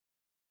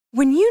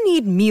When you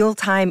need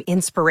mealtime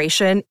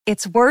inspiration,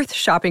 it's worth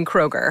shopping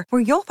Kroger,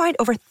 where you'll find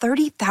over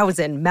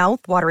 30,000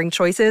 mouth-watering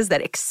choices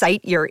that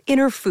excite your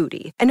inner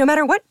foodie. And no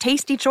matter what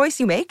tasty choice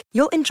you make,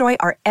 you'll enjoy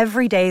our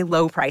everyday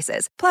low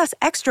prices, plus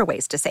extra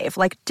ways to save,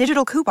 like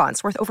digital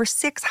coupons worth over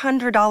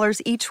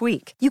 $600 each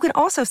week. You can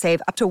also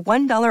save up to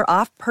 $1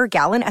 off per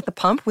gallon at the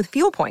pump with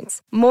fuel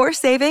points. More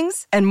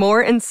savings and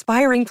more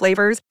inspiring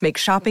flavors make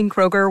shopping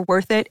Kroger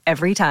worth it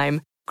every time.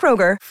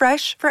 Kroger,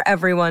 fresh for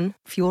everyone.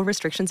 Fuel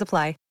restrictions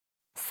apply.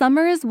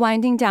 Summer is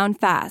winding down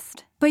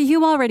fast, but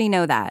you already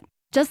know that.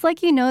 Just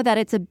like you know that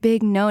it's a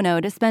big no-no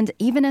to spend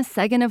even a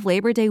second of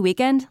Labor Day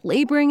weekend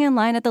laboring in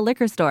line at the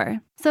liquor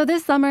store. So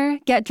this summer,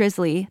 get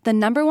Drizzly, the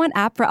 #1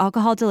 app for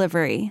alcohol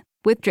delivery.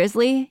 With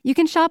Drizzly, you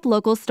can shop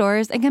local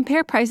stores and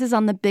compare prices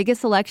on the biggest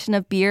selection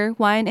of beer,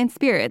 wine, and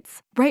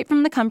spirits, right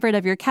from the comfort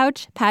of your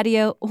couch,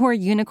 patio, or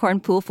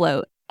unicorn pool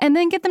float. And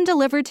then get them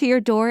delivered to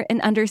your door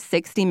in under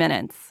 60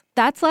 minutes.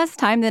 That's less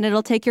time than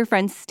it'll take your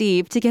friend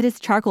Steve to get his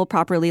charcoal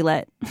properly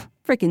lit.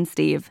 Frickin'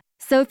 Steve.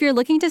 So if you're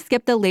looking to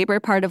skip the labor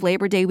part of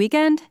Labor Day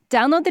weekend,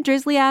 download the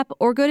Drizzly app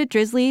or go to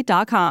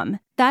drizzly.com.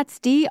 That's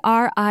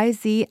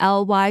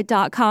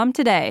DRIZLY.com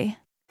today.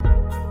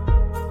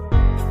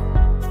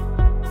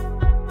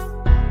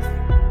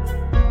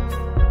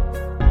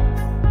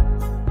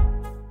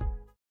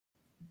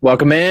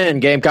 Welcome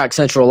in, Gamecock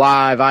Central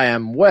Live. I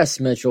am Wes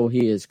Mitchell.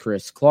 He is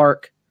Chris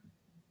Clark.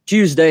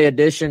 Tuesday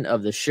edition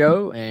of the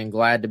show, and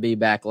glad to be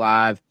back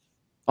live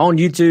on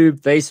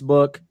YouTube,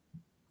 Facebook,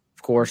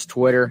 of course,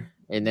 Twitter,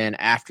 and then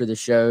after the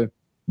show,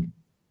 it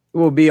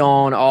will be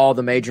on all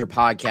the major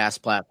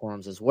podcast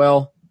platforms as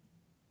well.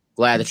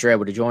 Glad that you're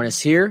able to join us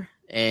here,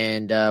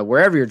 and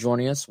wherever you're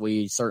joining us,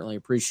 we certainly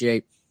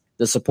appreciate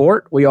the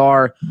support. We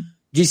are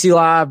GC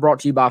Live,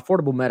 brought to you by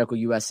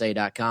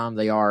AffordableMedicalUSA.com.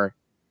 They are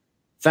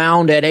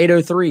found at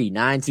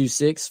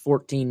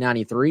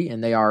 803-926-1493,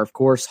 and they are, of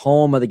course,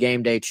 home of the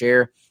Game Day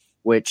Chair,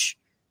 which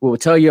we will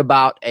tell you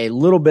about a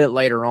little bit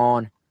later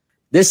on.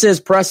 This is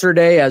presser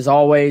day, as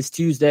always.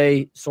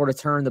 Tuesday sort of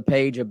turned the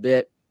page a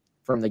bit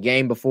from the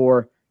game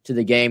before to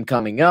the game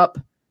coming up.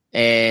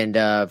 And,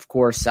 of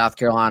course, South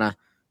Carolina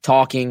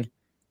talking,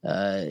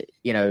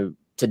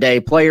 today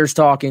players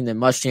talking, then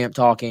Muschamp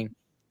talking.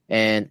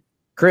 And,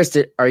 Chris,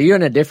 are you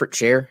in a different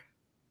chair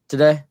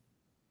today?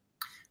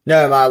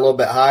 No, am I a little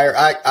bit higher?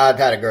 I've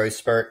had a growth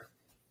spurt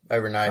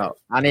overnight. Oh,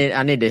 I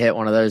need to hit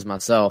one of those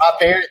myself. My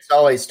parents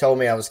always told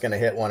me I was going to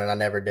hit one, and I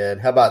never did.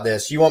 How about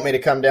this? You want me to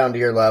come down to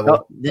your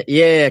level? Oh,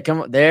 yeah,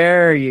 come on.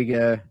 There you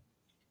go.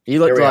 You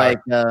looked like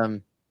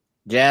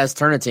Jazz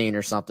Turnitine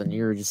or something.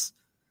 You were just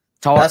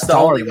taller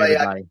than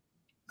everybody.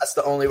 That's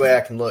the only way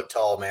I can look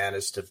tall, man,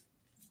 is to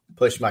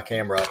push my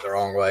camera up the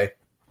wrong way.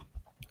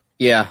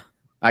 Yeah,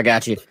 I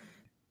got you.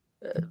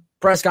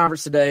 Press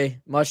conference today.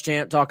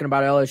 Muschamp talking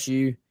about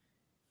LSU.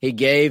 He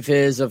gave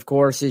his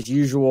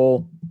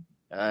usual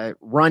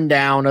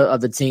rundown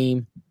of the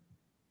team.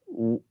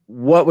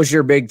 What was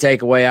your big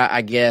takeaway?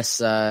 I guess,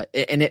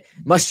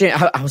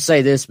 Muschamp. I'll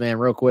say this, man,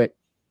 real quick.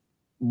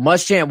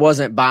 Muschamp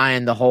wasn't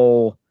buying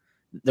the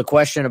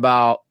question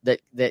about that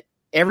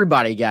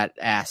everybody got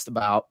asked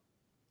about.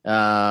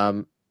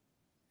 How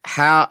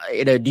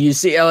do you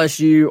see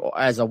LSU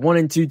as a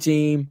 1-2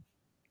 team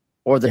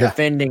or the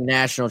defending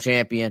national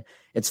champion?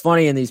 It's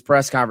funny in these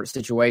press conference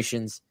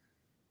situations,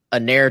 a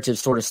narrative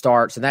sort of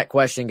starts, and that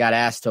question got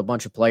asked to a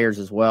bunch of players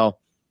as well.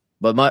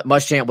 But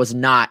Muschamp was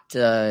not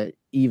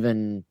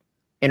even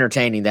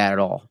entertaining that at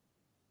all.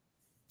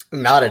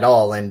 Not at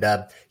all. And,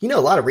 a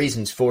lot of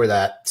reasons for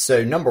that.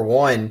 So, number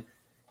one,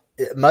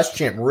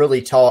 Muschamp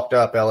really talked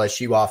up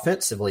LSU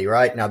offensively,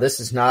 right? Now, this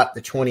is not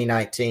the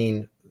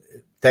 2019,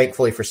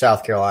 thankfully for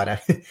South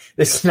Carolina,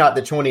 this is not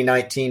the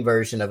 2019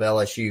 version of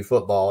LSU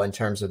football in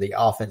terms of the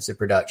offensive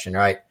production,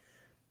 right?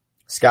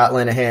 Scott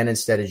Linehan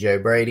instead of Joe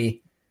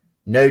Brady.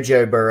 No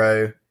Joe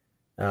Burrow,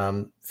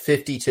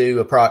 52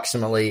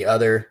 approximately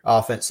other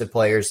offensive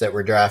players that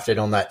were drafted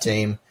on that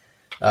team.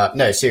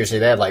 No, seriously,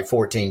 they had like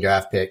 14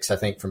 draft picks, I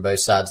think, from both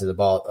sides of the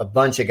ball. A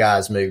bunch of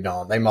guys moved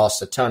on. They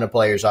lost a ton of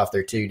players off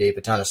their two deep,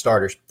 a ton of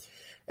starters.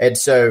 And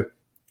so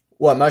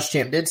what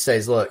Muschamp did say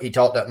is, look, he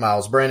talked up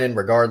Miles Brennan,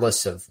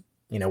 regardless of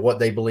what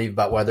they believe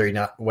about whether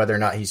or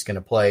not he's going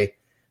to play.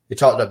 They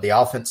talked up the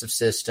offensive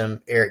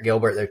system, Eric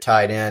Gilbert, their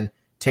tight end,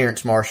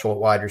 Terrence Marshall at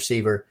wide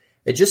receiver.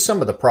 It's just some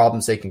of the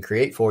problems they can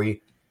create for you.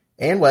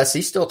 And Wes,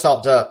 he still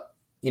talked up,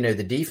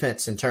 the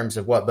defense in terms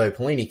of what Bo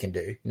Pelini can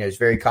do. He's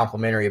very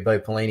complimentary of Bo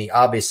Pelini.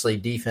 Obviously,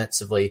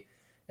 defensively,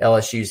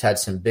 LSU's had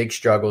some big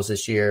struggles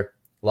this year.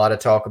 A lot of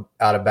talk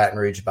out of Baton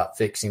Rouge about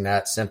fixing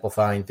that,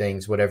 simplifying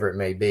things, whatever it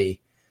may be.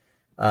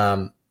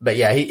 But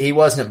yeah, he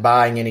wasn't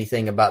buying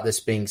anything about this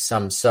being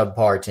some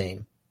subpar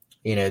team.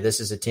 This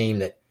is a team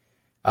that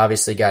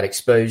obviously got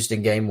exposed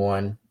in game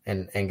one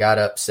and got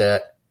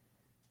upset.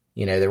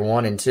 They're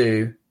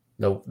 1-2.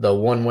 The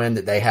one win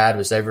that they had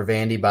was over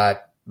Vandy by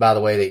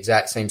the way, the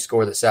exact same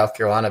score that South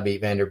Carolina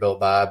beat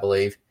Vanderbilt by, I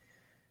believe.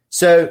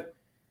 So,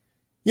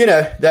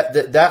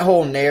 that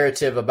whole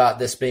narrative about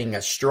this being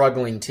a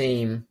struggling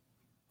team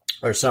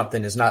or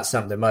something is not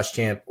something that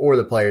Muschamp or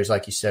the players,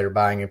 like you said, are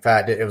buying. In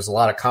fact, it was a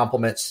lot of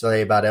compliments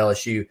today about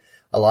LSU,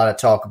 a lot of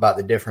talk about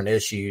the different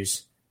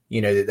issues,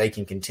 that they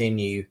can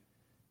continue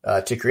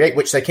to create,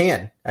 which they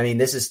can. I mean,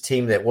 this is a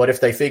team that, what if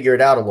they figure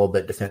it out a little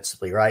bit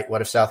defensively, right?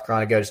 What if South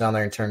Carolina goes down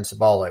there and turns the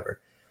ball over?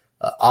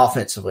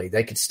 Offensively,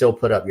 they could still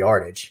put up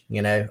yardage.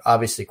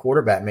 Obviously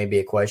quarterback may be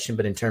a question,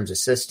 but in terms of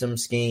system,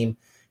 scheme, in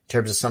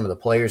terms of some of the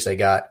players they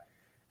got,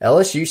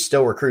 LSU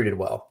still recruited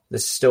well.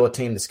 This is still a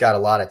team that's got a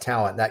lot of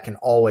talent. That can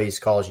always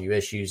cause you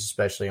issues,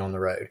 especially on the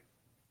road.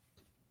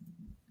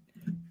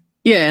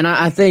 Yeah, and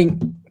I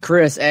think,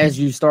 Chris, as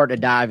you start to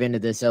dive into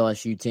this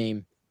LSU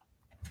team,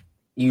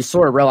 you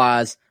sort of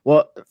realize,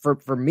 well,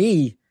 for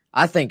me,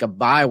 I think a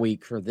bye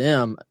week for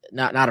them,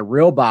 not a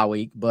real bye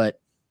week, but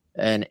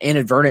an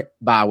inadvertent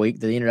bye week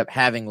that they ended up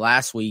having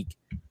last week,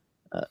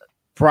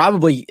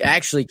 probably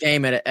actually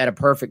came at a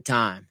perfect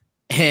time.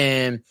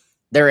 And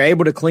they're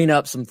able to clean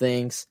up some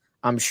things,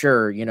 I'm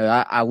sure.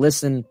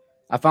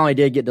 I finally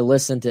did get to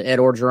listen to Ed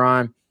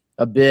Orgeron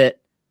a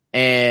bit,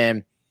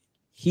 and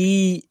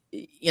he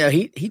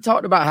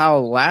talked about how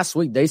last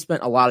week they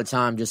spent a lot of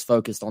time just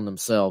focused on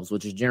themselves,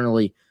 which is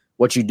generally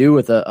what you do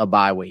with a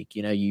bye week.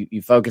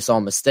 You focus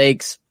on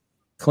mistakes,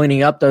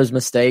 cleaning up those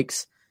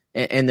mistakes,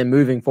 and then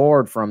moving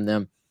forward from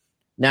them.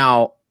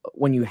 Now,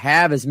 when you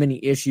have as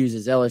many issues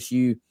as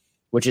LSU,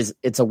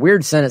 it's a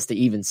weird sentence to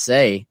even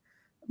say,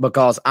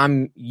 because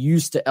I'm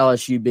used to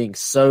LSU being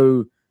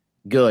so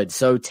good,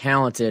 so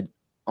talented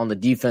on the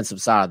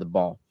defensive side of the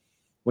ball.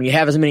 When you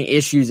have as many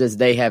issues as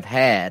they have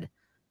had,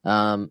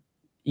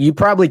 you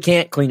probably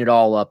can't clean it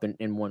all up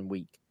in 1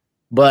 week.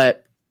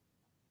 But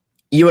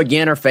you,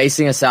 again, are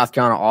facing a South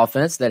Carolina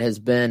offense that has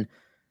been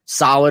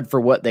solid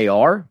for what they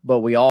are. But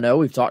we all know,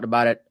 we've talked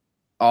about it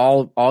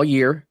all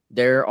year,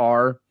 there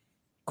are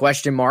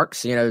question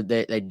marks.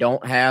 They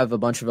don't have a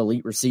bunch of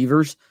elite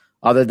receivers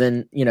other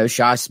than,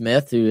 Shi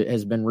Smith, who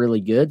has been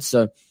really good.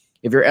 So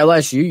if you're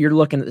LSU, you're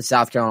looking at the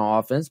South Carolina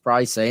offense,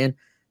 probably saying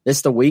this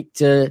is the week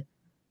to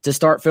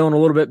start feeling a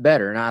little bit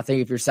better. And I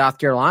think if you're South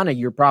Carolina,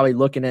 you're probably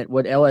looking at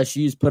what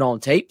LSU's put on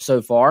tape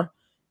so far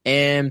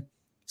and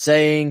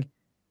saying,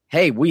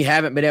 hey, we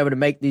haven't been able to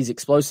make these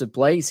explosive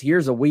plays.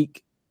 Here's a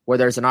week where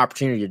there's an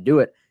opportunity to do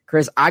it.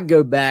 Chris, I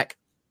go back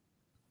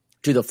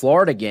to the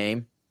Florida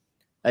game,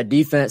 a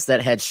defense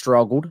that had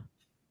struggled,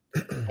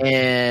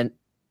 and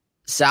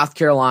South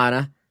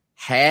Carolina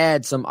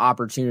had some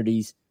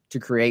opportunities to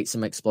create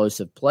some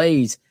explosive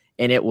plays,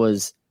 and it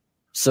was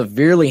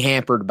severely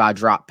hampered by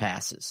drop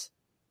passes.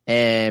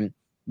 But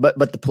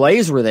the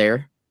plays were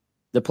there,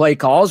 the play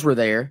calls were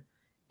there,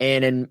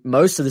 and in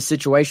most of the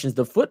situations,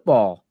 the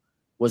football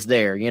was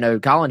there.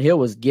 Colin Hill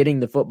was getting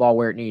the football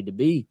where it needed to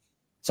be.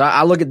 So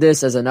I look at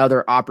this as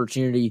another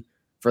opportunity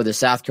for the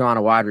South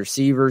Carolina wide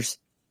receivers.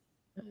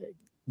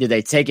 Did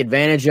they take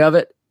advantage of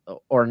it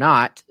or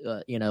not?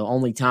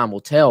 Only time will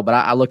tell. But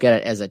I look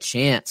at it as a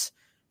chance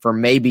for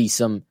maybe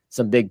some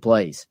big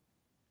plays.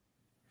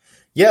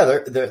 Yeah,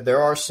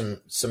 there are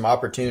some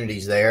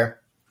opportunities there.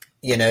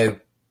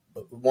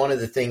 One of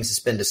the things that's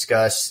been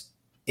discussed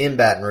in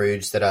Baton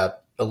Rouge that I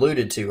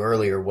alluded to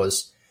earlier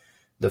was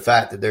the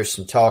fact that there's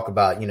some talk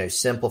about,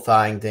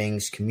 simplifying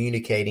things,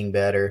 communicating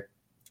better.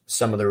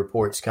 Some of the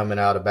reports coming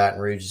out of Baton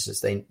Rouge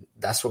is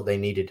that's what they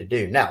needed to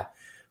do. Now,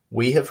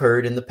 we have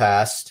heard in the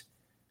past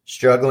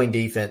struggling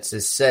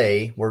defenses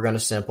say we're going to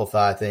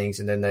simplify things,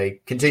 and then they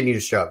continue to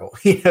struggle.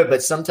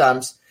 But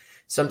sometimes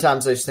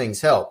those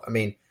things help. I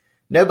mean,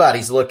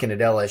 nobody's looking at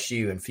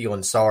LSU and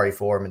feeling sorry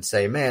for them and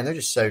saying, man, they're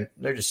just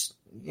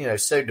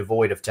so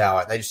devoid of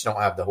talent. They just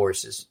don't have the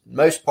horses.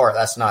 Most part,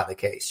 that's not the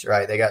case,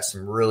 right? They got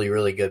some really,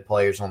 really good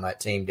players on that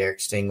team. Derek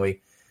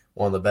Stingley,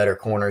 one of the better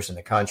corners in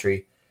the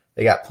country.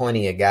 They got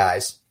plenty of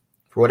guys.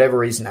 For whatever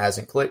reason, it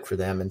hasn't clicked for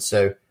them. And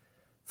so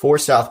for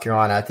South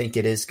Carolina, I think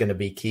it is going to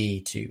be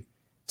key to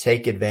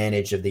take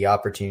advantage of the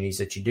opportunities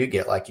that you do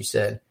get. Like you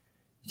said,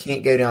 you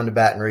can't go down to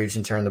Baton Rouge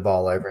and turn the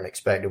ball over and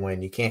expect to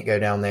win. You can't go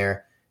down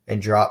there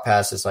and drop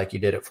passes like you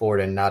did at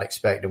Florida and not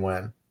expect to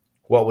win.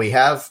 What we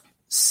have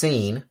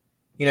seen,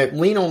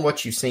 lean on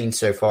what you've seen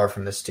so far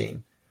from this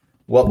team.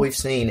 What we've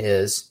seen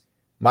is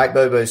Mike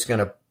Bobo's going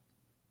to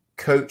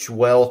coach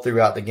well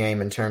throughout the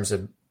game in terms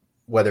of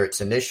whether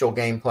it's initial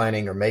game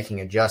planning or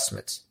making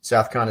adjustments.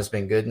 South Carolina's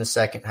been good in the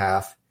second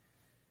half.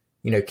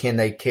 Can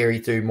they carry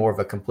through more of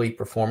a complete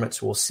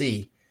performance? We'll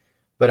see.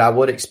 But I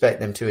would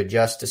expect them to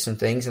adjust to some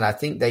things, and I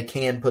think they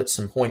can put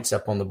some points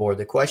up on the board.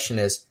 The question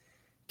is,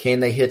 can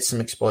they hit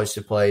some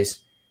explosive plays?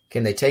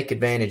 Can they take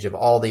advantage of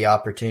all the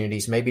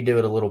opportunities, maybe do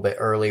it a little bit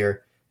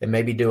earlier, and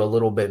maybe do a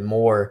little bit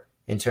more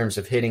in terms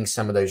of hitting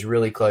some of those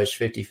really close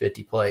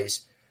 50-50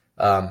 plays?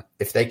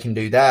 If they can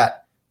do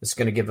that, it's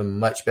going to give them a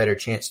much better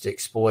chance to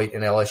exploit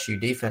an LSU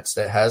defense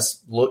that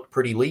has looked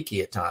pretty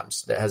leaky at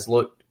times, that has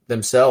looked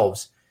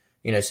themselves,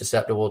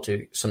 susceptible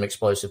to some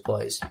explosive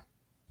plays.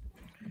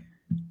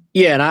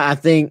 Yeah, and I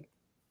think,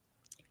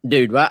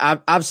 dude,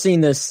 I've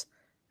seen this.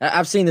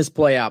 I've seen this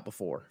play out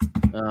before.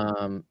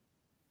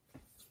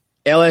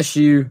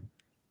 LSU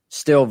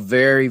still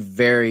very,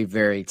 very,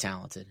 very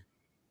talented,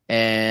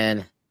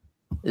 and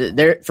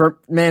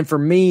For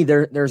me,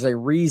 there's a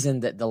reason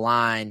that the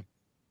line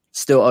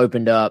still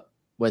opened up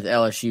with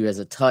LSU as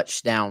a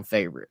touchdown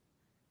favorite,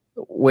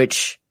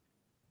 which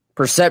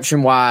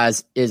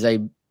perception-wise is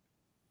a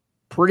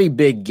pretty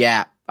big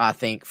gap, I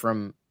think,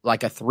 from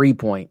like a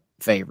 3-point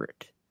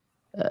favorite.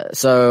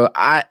 So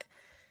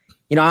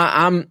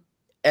I'm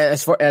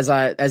as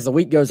the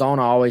week goes on,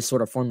 I always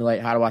sort of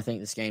formulate, how do I think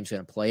this game's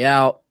going to play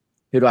out?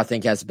 Who do I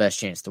think has the best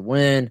chance to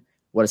win?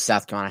 What does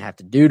South Carolina have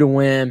to do to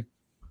win?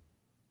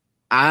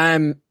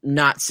 I'm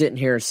not sitting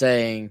here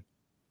saying,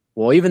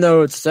 well, even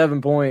though it's a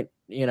 7-point,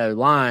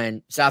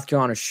 line, South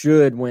Carolina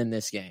should win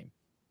this game,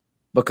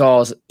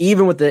 because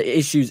even with the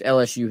issues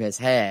LSU has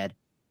had,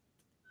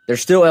 they're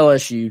still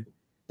LSU.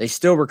 They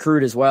still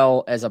recruit as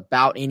well as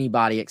about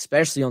anybody,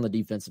 especially on the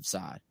defensive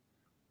side.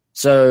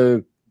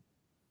 So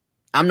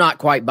I'm not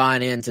quite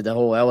buying into the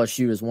whole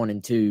LSU is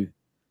 1-2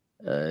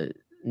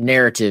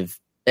 narrative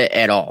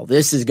at all.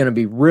 This is going to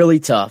be really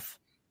tough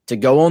to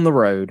go on the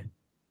road.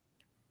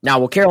 Now,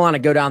 will Carolina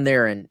go down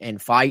there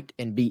and fight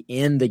and be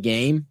in the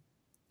game?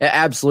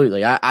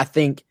 Absolutely. I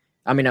think,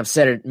 I've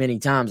said it many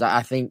times,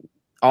 I think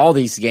all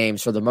these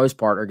games, for the most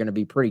part, are going to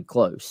be pretty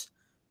close.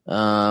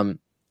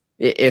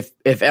 If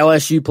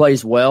LSU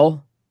plays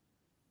well,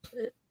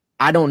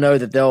 I don't know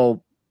that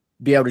they'll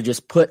be able to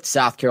just put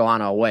South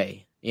Carolina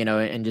away,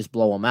 and just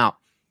blow them out.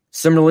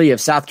 Similarly, if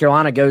South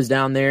Carolina goes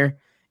down there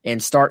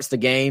and starts the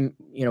game,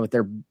 with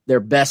their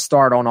best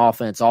start on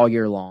offense all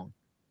year long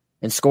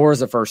and scores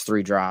the first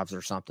 3 drives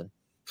or something,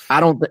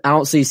 I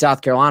don't see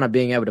South Carolina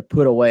being able to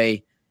put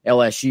away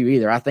LSU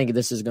either. I think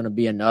this is going to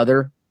be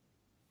another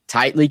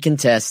tightly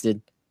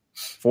contested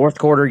fourth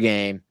quarter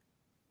game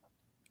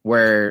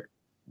where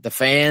the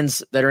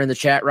fans that are in the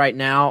chat right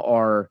now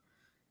are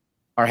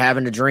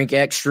having to drink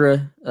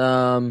extra,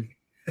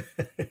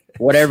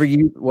 whatever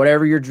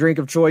your drink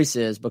of choice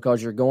is,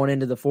 because you're going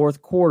into the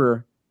fourth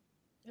quarter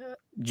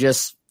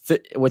just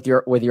with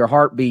your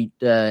heartbeat,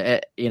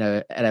 at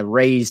a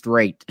raised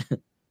rate.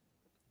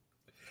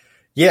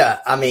 Yeah,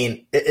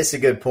 it's a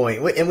good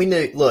point. And we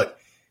knew, look,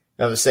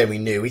 I would say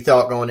we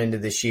thought going into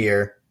this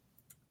year,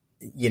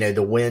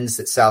 the wins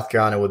that South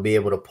Carolina would be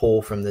able to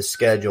pull from this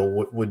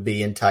schedule would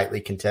be in tightly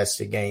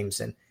contested games.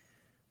 And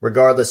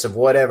regardless of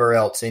whatever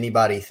else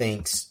anybody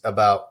thinks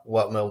about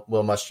what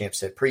Will Muschamp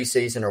said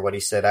preseason or what he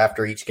said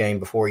after each game,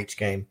 before each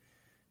game,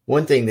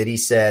 one thing that he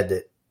said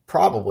that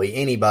probably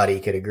anybody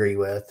could agree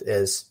with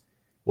is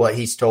what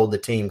he's told the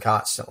team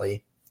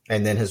constantly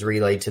and then has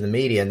relayed to the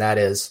media, and that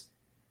is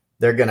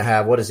they're going to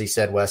have, what has he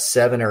said, Wes,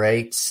 7 or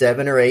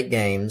 8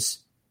 games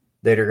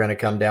that are going to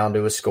come down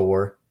to a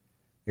score.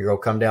 You're going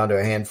to come down to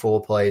a handful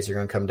of plays. You're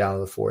going to come down to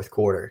the fourth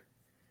quarter.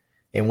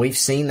 And we've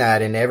seen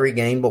that in every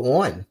game but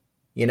one.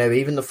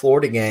 Even the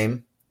Florida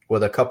game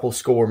with a couple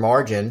score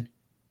margin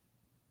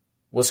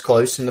was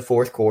close in the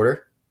fourth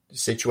quarter. The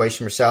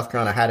situation where South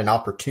Carolina had an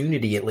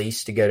opportunity at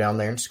least to go down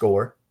there and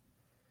score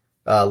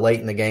late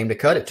in the game to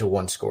cut it to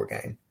 1-score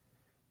game.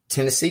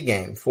 Tennessee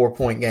game,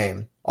 4-point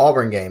game.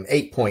 Auburn game,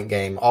 8-point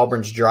game.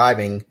 Auburn's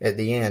driving at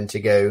the end to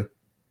go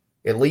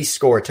at least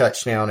score a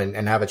touchdown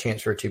and have a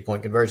chance for a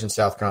 2-point conversion.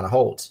 South Carolina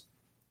holds.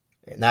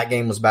 And that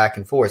game was back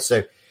and forth.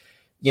 So,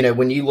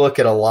 when you look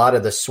at a lot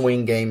of the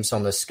swing games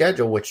on the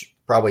schedule, which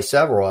probably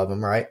several of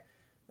them, right?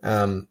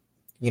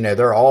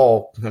 They're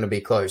all going to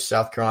be close.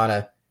 South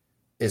Carolina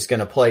is going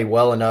to play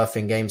well enough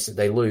in games that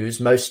they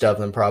lose, most of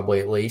them probably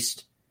at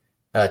least,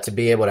 to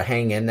be able to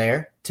hang in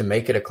there, to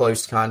make it a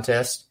close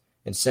contest.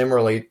 And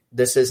similarly,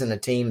 this isn't a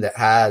team that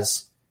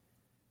has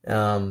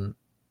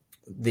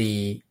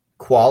the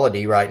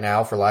quality right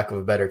now, for lack of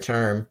a better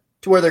term,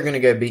 to where they're going to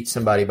go beat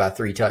somebody by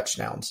 3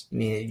 touchdowns.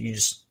 You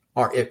just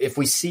aren't. If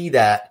we see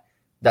that,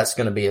 that's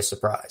going to be a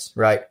surprise,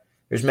 right?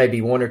 There's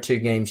maybe 1 or 2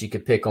 games you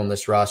could pick on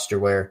this roster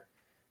where,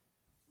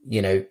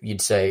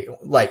 you'd say,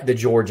 like the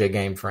Georgia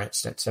game, for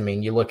instance.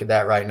 You look at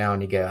that right now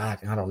and you go, I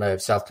don't know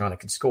if South Carolina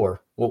can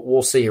score.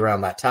 We'll see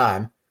around that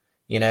time,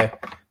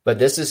 But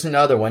this is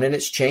another one, and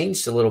it's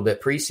changed a little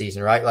bit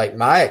preseason, right? Like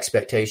my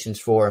expectations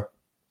for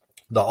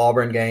the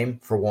Auburn game,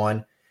 for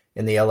one,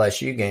 and the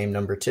LSU game,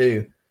 number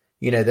 2,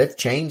 that's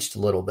changed a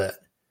little bit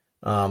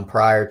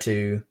prior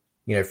to,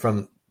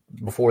 from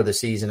before the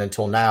season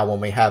until now, when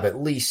we have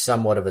at least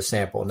somewhat of a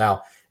sample.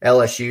 Now,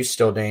 LSU is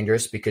still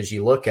dangerous because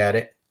you look at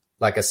it,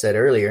 like I said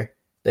earlier,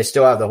 they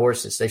still have the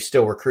horses. They've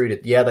still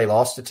recruited. Yeah, they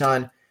lost a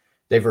ton.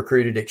 They've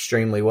recruited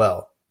extremely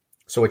well.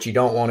 So what you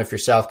don't want if you're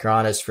South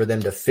Carolina is for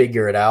them to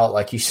figure it out.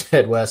 Like you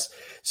said, Wes,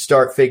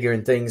 start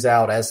figuring things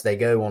out as they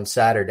go on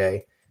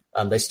Saturday.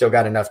 They still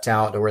got enough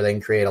talent to where they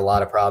can create a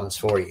lot of problems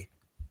for you.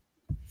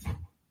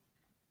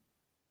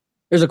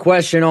 There's a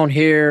question on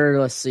here.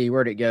 Let's see.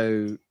 Where'd it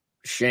go?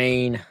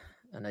 Shane,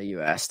 I know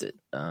you asked it.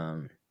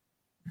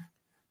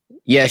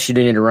 Yes, you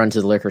do need to run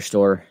to the liquor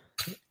store.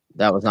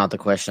 That was not the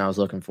question I was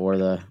looking for,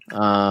 though.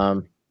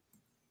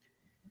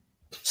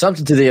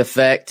 Something to the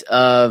effect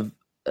of,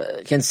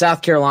 can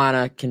South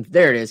Carolina,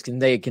 there it is, can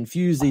they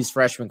confuse these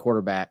freshman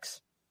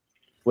quarterbacks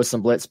with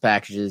some blitz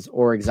packages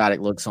or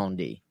exotic looks on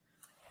D?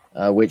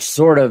 Which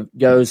sort of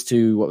goes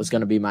to what was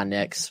going to be my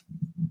next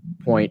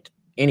point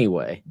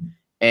anyway.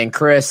 And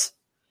Chris,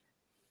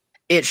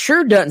 it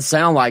sure doesn't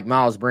sound like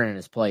Myles Brennan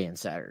is playing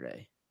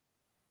Saturday.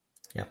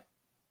 Yeah.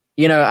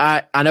 You know,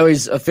 I know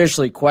he's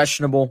officially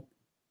questionable.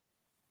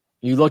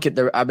 You look at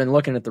I've been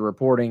looking at the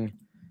reporting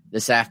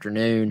this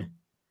afternoon.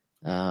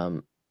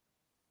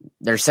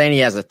 They're saying he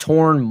has a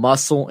torn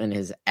muscle in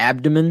his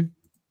abdomen,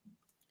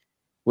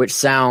 which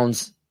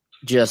sounds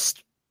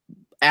just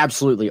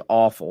absolutely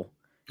awful.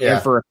 Yeah.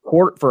 And for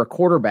a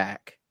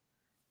quarterback,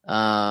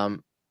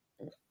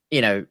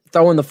 you know,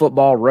 throwing the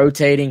football,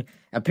 rotating.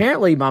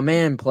 Apparently, my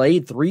man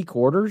played 3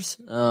 quarters.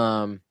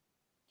 Brody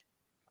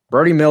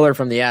Miller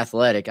from The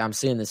Athletic, I'm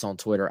seeing this on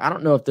Twitter. I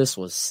don't know if this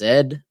was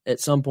said at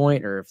some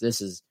point or if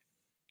this is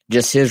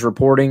just his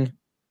reporting.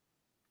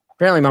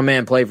 Apparently, my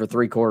man played for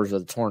 3 quarters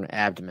with a torn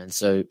abdomen.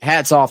 So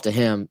hats off to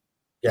him.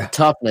 Yeah. The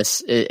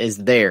toughness is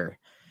there.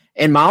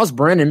 And Myles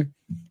Brennan,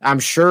 I'm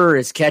sure,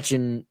 is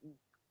catching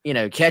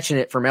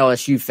it from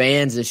LSU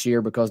fans this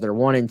year because they're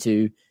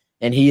 1-2,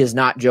 and he is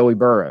not Joey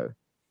Burrow,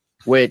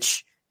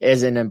 which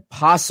is an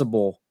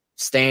impossible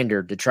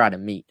standard to try to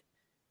meet.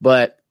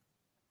 But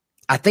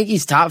I think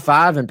he's top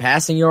 5 in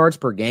passing yards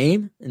per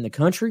game in the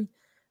country.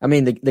 I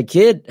mean, the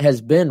kid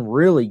has been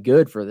really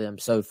good for them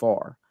so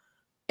far.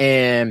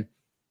 And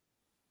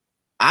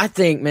I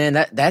think, man,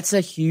 that's a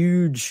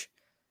huge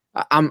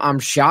 – I'm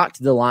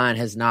shocked the line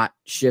has not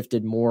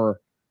shifted more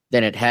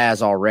than it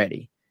has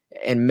already.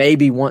 And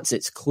maybe once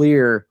it's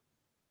clear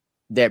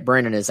that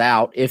Brennan is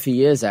out, if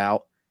he is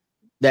out,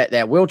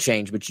 that will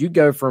change. But you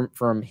go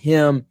from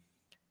him,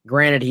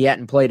 granted he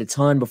hadn't played a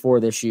ton before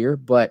this year,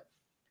 but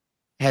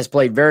has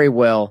played very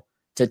well,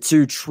 to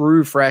 2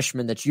 true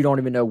freshmen that you don't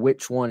even know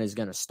which one is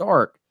going to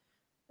start.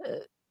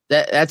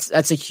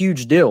 That's a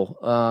huge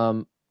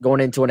deal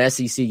going into an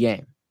SEC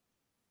game.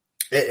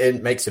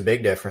 It makes a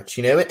big difference,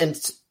 you know. And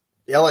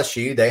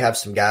LSU, they have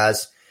some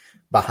guys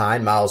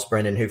behind Myles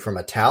Brennan who, from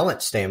a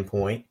talent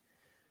standpoint,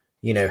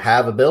 you know,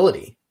 have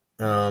ability.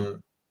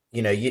 You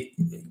know,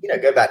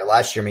 go back to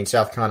last year. I mean,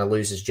 South Carolina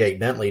loses Jake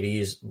Bentley, to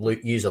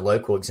use a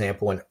local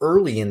example. And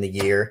early in the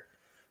year,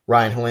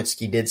 Ryan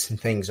Helinski did some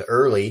things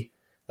early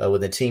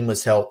when the team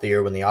was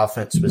healthier, when the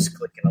offense was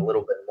clicking a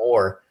little bit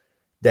more,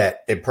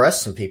 that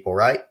impressed some people,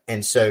 right?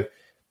 And so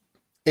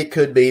it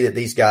could be that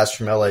these guys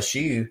from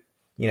LSU,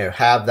 you know,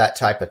 have that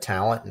type of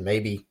talent, and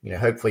maybe, you know,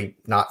 hopefully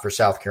not for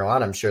South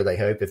Carolina. I'm sure they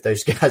hope if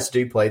those guys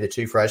do play, the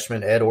 2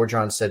 freshmen, Ed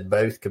Orgeron said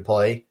both could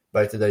play,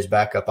 both of those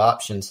backup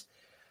options.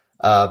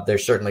 They're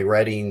certainly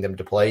readying them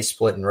to play,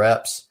 splitting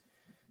reps.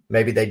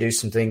 Maybe they do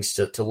some things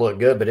to look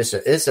good, but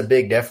it's a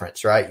big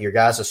difference, right? Your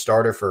guy's a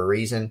starter for a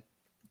reason.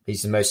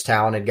 He's the most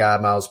talented guy,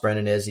 Myles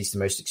Brennan is. He's the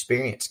most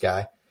experienced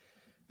guy.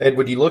 And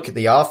when you look at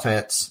the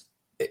offense,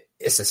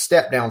 it's a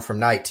step down from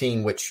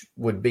 19, which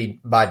would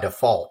be by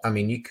default. I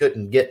mean, you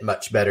couldn't get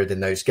much better than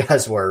those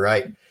guys were,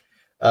 right?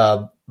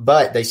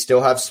 But they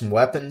still have some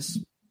weapons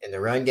in the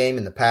run game,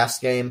 in the pass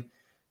game.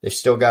 They've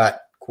still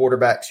got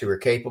quarterbacks who are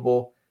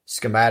capable.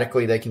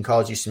 Schematically, they can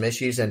cause you some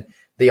issues. And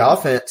the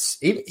offense,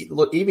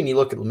 even you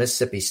look at the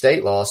Mississippi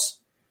State loss,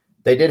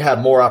 they did have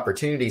more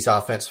opportunities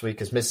offensively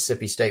because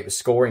Mississippi State was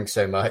scoring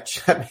so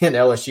much. I mean,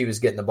 LSU was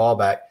getting the ball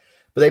back.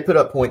 But they put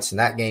up points in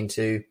that game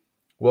too.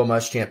 Will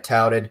Muschamp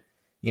touted,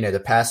 you know, the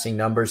passing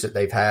numbers that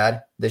they've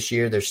had this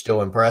year. They're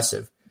still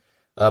impressive.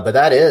 But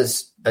that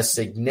is a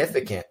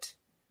significant,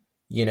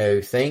 you know,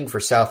 thing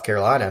for South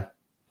Carolina.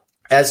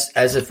 As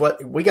if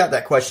what we got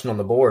that question on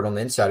the board on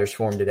the Insiders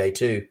Forum today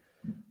too.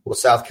 Will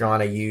South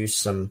Carolina use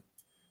some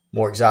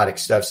more exotic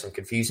stuff, some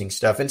confusing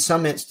stuff? In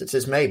some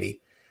instances,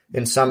 maybe.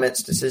 In some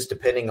instances,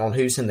 depending on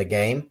who's in the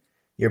game,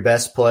 your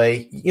best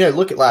play. You know,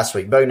 look at last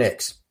week, Bo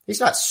Nix. He's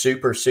not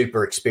super,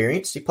 super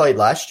experienced. He played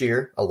last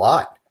year a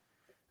lot.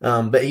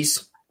 But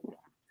he's a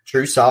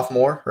true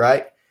sophomore,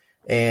 right?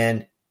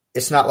 And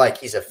it's not like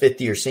he's a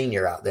fifth-year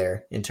senior out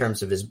there in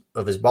terms of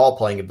his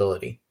ball-playing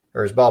ability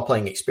or his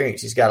ball-playing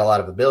experience. He's got a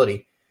lot of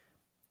ability.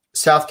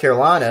 South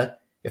Carolina,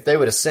 if they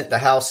would have sent the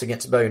house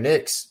against Bo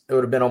Nix, it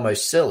would have been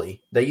almost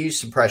silly. They used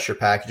some pressure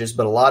packages,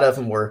 but a lot of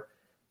them were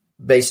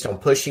based on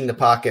pushing the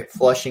pocket,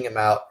 flushing him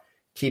out,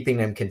 keeping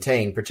them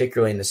contained,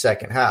 particularly in the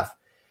second half.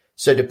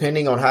 So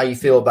depending on how you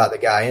feel about the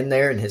guy in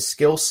there and his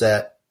skill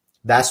set,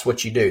 that's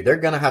what you do. They're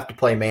going to have to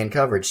play man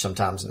coverage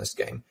sometimes in this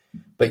game.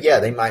 But, yeah,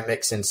 they might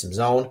mix in some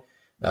zone.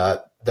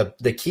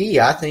 The key,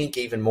 I think,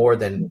 even more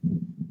than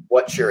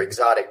what's your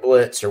exotic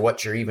blitz or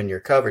what's your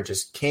coverage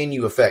is, can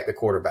you affect the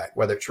quarterback,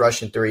 whether it's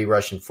rushing 3,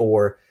 rushing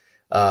 4,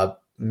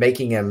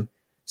 making him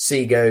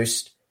see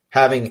ghost,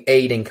 having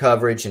 8 in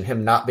coverage and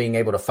him not being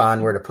able to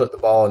find where to put the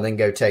ball and then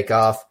go take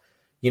off.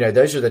 You know,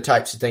 those are the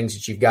types of things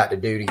that you've got to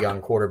do to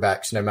young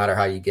quarterbacks no matter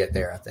how you get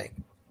there, I think.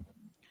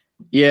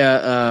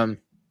 Yeah,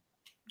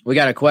 we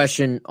got a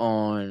question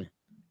on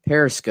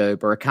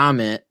Periscope, or a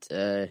comment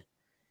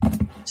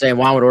saying,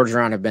 why would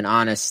Orgeron have been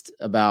honest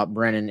about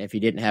Brennan if he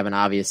didn't have an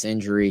obvious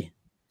injury,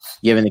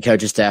 giving the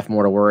coaching staff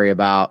more to worry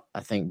about? I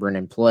think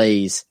Brennan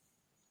plays.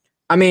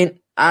 I mean,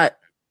 I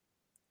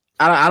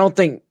don't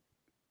think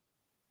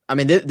 – I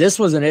mean, this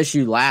was an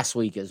issue last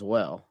week as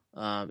well.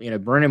 You know,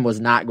 Brennan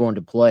was not going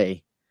to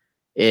play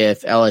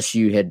if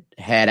LSU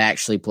had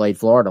actually played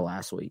Florida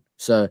last week.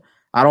 So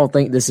I don't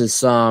think this is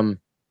some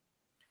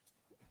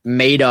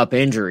made up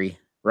injury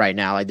right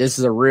now. Like, this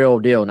is a real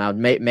deal. Now,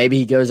 maybe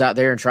he goes out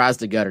there and tries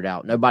to gut it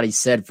out. Nobody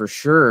said for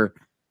sure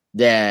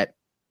that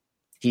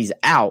he's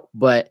out,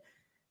 but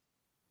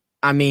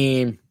I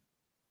mean,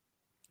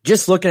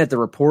 just looking at the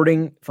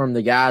reporting from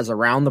the guys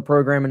around the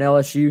program in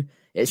LSU,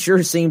 it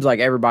sure seems like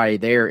everybody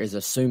there is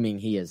assuming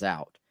he is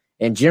out.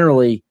 And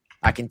generally,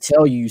 I can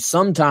tell you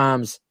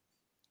sometimes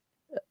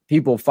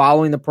people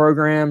following the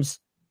programs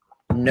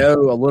know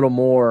a little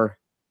more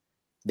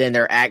than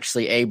they're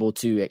actually able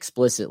to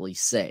explicitly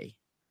say.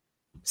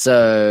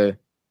 So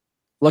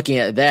looking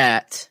at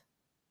that,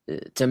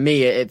 to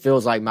me, it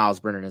feels like Myles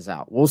Brennan is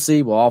out. We'll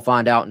see. We'll all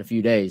find out in a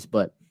few days,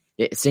 but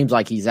it seems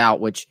like he's out,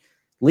 which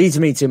leads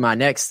me to my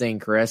next thing,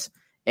 Chris,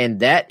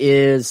 and that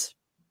is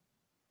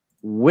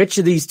which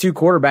of these two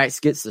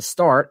quarterbacks gets the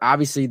start.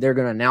 Obviously, they're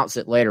going to announce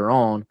it later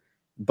on.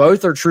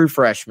 Both are true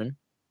freshmen,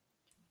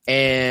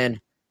 and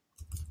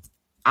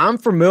I'm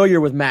familiar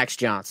with Max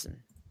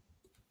Johnson.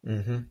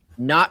 Mm-hmm.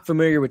 Not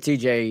familiar with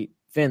TJ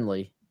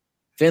Finley.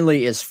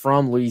 Finley is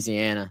from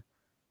Louisiana.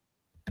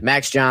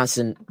 Max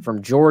Johnson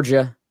from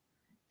Georgia.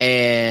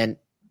 And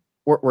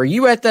were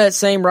you at that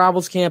same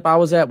Rivals camp I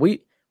was at? We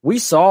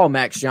saw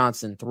Max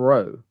Johnson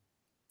throw.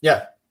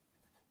 Yeah.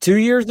 2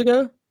 years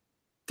ago?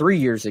 3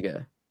 years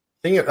ago.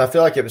 I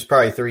feel like it was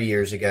probably 3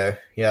 years ago.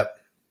 Yep.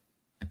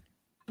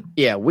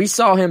 Yeah, we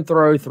saw him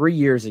throw 3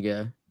 years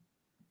ago.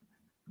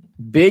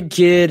 Big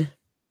kid,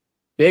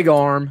 big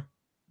arm.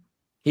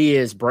 He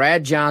is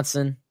Brad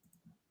Johnson,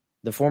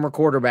 the former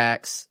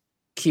quarterback's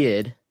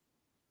kid.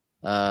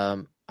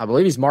 I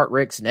believe he's Mark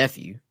Richt's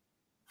nephew.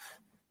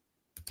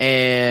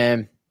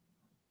 And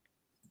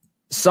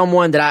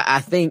someone that I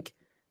think,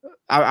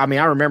 I mean,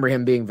 I remember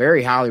him being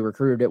very highly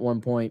recruited at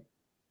one point.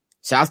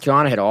 South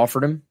Carolina had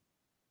offered him.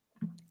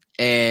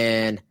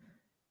 And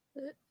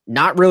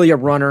not really a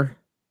runner.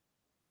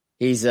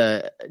 He's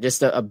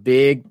just a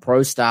big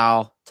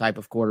pro-style type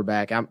of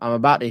quarterback. I'm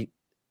about to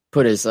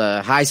put his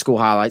high school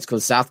highlights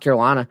because South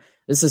Carolina,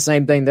 this is the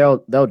same thing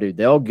they'll do.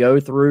 They'll go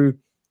through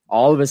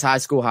all of his high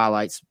school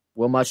highlights.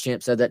 Will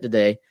Muschamp said that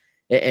today.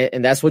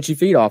 And that's what you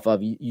feed off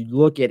of. You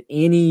look at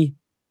anything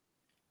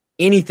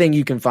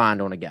you can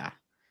find on a guy.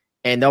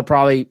 And they'll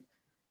probably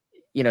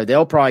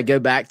go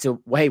back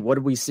to, hey, what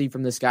did we see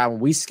from this guy when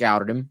we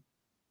scouted him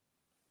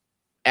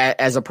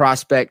as a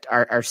prospect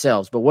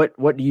ourselves? But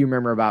what do you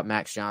remember about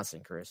Max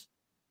Johnson, Chris?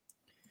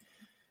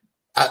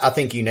 I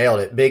think you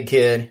nailed it. Big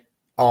kid,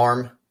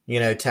 arm,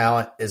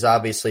 talent is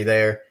obviously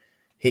there.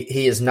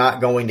 He is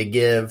not going to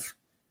give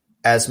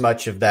as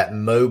much of that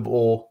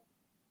mobile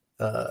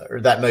or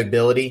that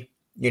mobility.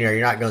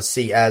 You're not going to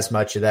see as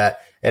much of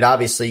that. And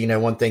obviously,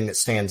 one thing that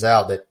stands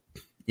out that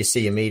you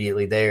see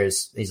immediately there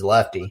is he's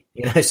lefty.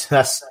 So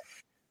it's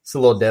a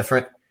little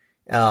different.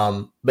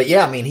 But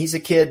yeah, I mean, he's a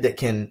kid that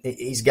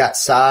he's got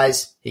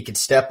size. He can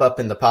step up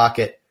in the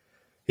pocket.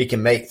 He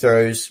can make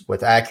throws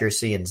with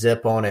accuracy and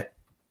zip on it.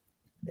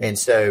 And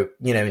so,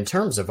 in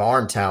terms of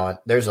arm talent,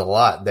 there's a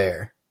lot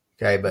there.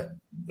 Okay. But,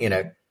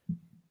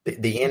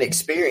 the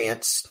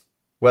inexperience,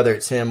 whether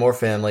it's him or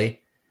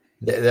Finley,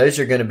 those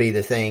are going to be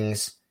the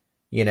things,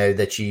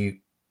 that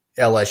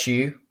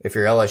LSU, if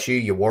you're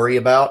LSU, you worry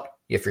about.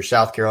 If you're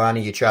South Carolina,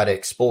 you try to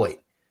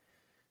exploit.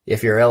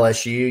 If you're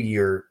LSU,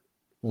 you're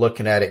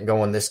looking at it and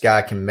going, this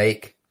guy can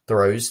make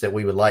throws that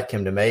we would like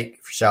him to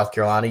make. For South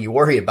Carolina, you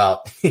worry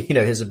about,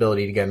 his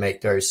ability to go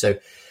make throws. So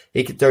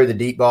he could throw the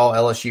deep ball.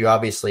 LSU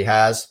obviously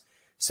has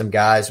some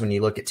guys. When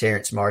you look at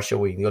Terrence Marshall,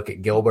 when you look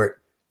at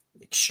Gilbert,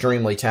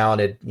 extremely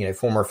talented,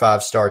 former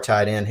 5-star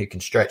tight end who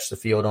can stretch the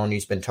field on you.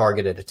 He's been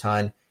targeted a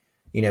ton.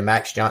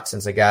 Max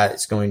Johnson's a guy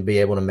that's going to be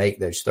able to make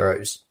those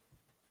throws.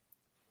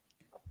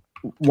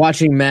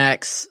 Watching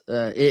Max,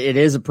 it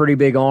is a pretty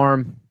big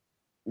arm.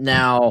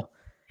 Now,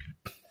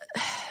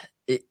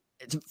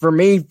 for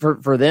me,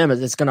 for them,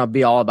 it's going to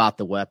be all about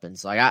the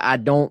weapons. Like I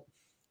don't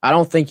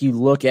think you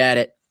look at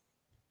it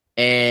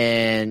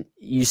and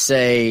you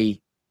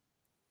say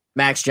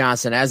Max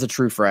Johnson as a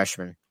true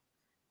freshman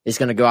is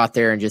going to go out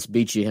there and just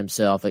beat you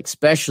himself,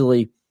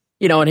 especially,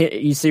 and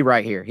you see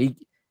right here,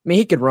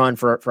 he could run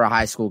for a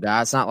high school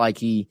guy. It's not like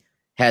he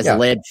has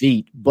lead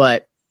feet,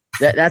 but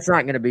that's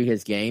not going to be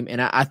his game.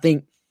 And I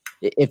think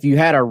if you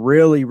had a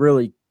really,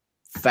 really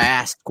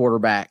fast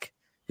quarterback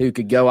who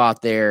could go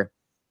out there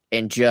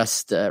and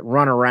just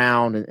run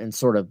around and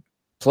sort of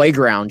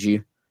playground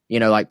you,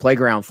 like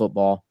playground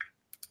football,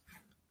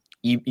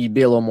 you'd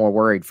be a little more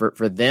worried.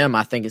 For them,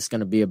 I think it's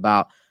going to be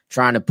about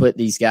trying to put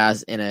these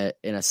guys in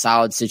a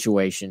solid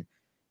situation,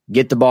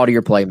 get the ball to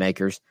your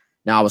playmakers.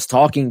 Now, I was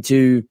talking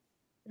to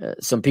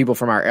some people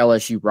from our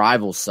LSU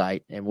Rivals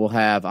site, and we'll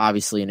have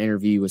obviously an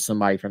interview with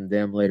somebody from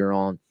them later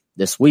on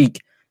this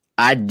week.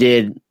 I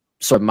joined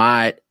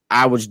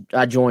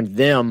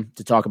them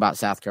to talk about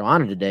South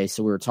Carolina today.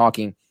 So we were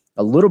talking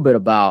a little bit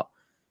about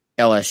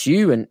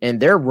LSU, and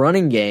their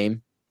running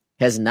game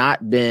has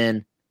not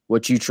been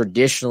what you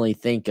traditionally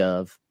think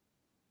of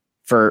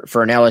for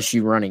an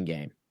LSU running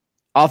game.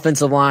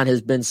 offensive line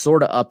has been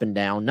sort of up and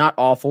down, not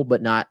awful,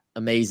 but not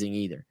amazing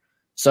either.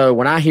 So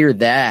when I hear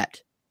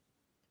that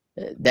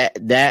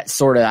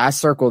sort of, I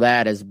circle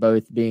that as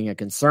both being a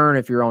concern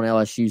if you're on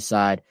LSU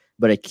side,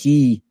 but a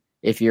key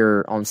if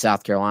you're on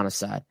South Carolina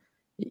side.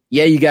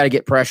 Yeah, you got to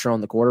get pressure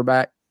on the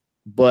quarterback,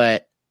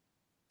 but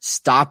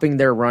stopping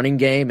their running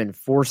game and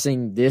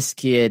forcing this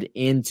kid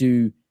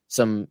into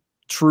some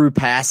true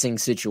passing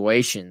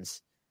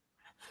situations,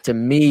 to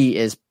me,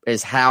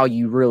 is how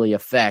you really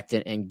affect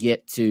and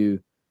get to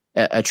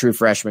a true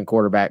freshman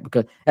quarterback,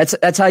 because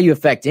that's how you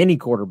affect any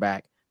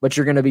quarterback. But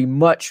you're going to be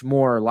much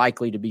more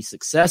likely to be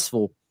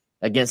successful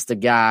against a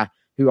guy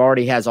who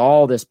already has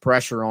all this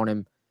pressure on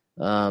him,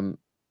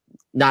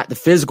 not the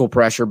physical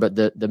pressure, but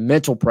the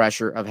mental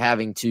pressure of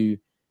having to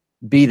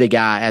be the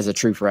guy as a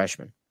true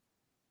freshman.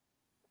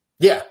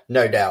 Yeah,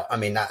 no doubt. I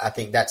mean, I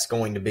think that's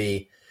going to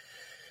be,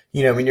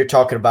 when you're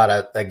talking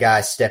about a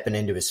guy stepping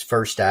into his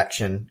first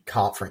action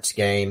conference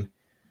game,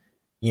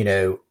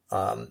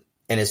 and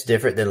it's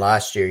different than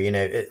last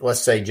year.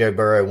 Let's say Joe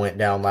Burrow went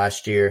down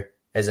last year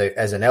as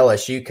an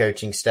LSU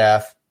coaching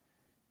staff.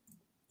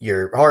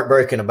 You're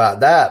heartbroken about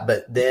that,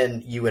 but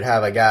then you would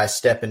have a guy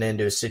stepping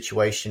into a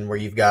situation where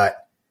you've got,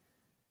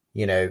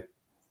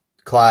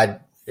 Clyde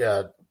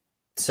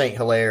St.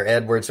 Hilaire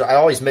Edwards. I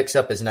always mix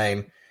up his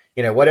name,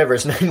 whatever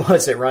his name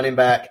was at running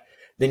back.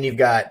 Then you've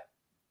got,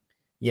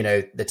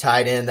 the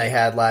tight end they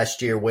had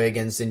last year,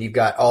 Wiggins. Then you've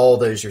got all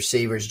those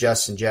receivers,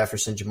 Justin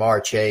Jefferson,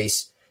 Jamar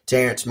Chase,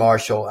 Terrence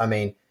Marshall. I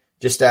mean,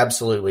 just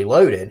absolutely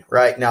loaded.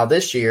 Right now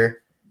this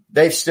year,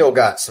 they've still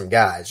got some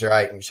guys,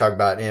 right? And you talk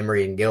about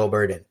Emory and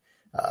Gilbert and,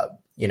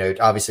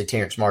 obviously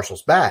Terrence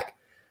Marshall's back,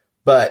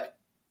 but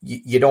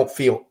you don't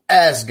feel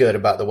as good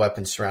about the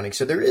weapons surrounding.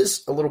 So there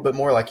is a little bit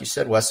more, like you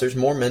said, Wes, there's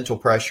more mental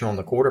pressure on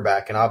the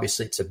quarterback. And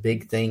obviously it's a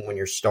big thing when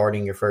you're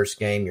starting your first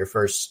game, your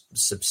first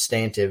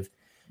substantive,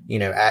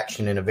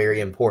 action in a very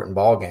important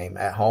ball game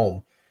at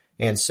home.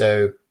 And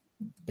so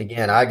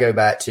again, I go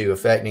back to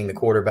affecting the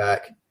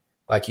quarterback.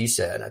 Like you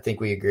said, I think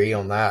we agree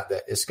on that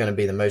it's going to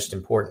be the most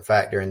important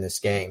factor in this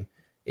game.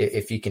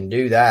 If you can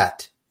do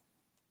that,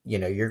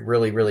 you're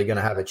really, really going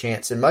to have a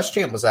chance. And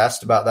Muschamp was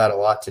asked about that a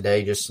lot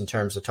today, just in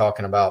terms of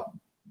talking about,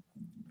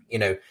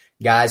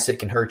 guys that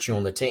can hurt you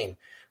on the team.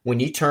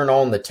 When you turn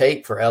on the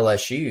tape for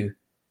LSU,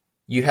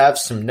 you have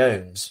some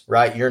knowns,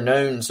 right? Your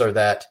knowns are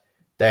that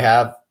they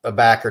have a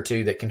back or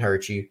two that can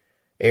hurt you.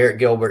 Eric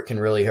Gilbert can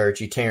really hurt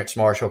you. Terrence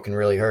Marshall can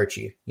really hurt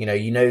you.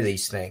 You know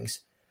these things.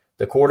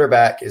 The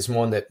quarterback is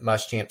one that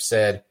Muschamp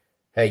said,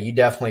 hey, you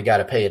definitely got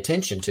to pay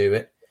attention to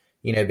it.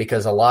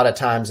 Because a lot of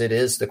times it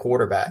is the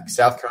quarterback.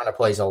 South Carolina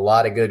plays a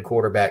lot of good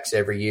quarterbacks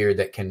every year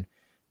that can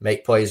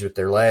make plays with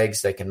their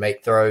legs. They can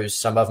make throws.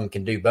 Some of them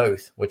can do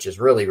both, which is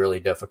really, really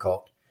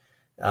difficult.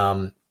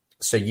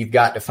 So you've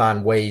got to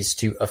find ways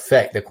to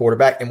affect the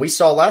quarterback. And we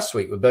saw last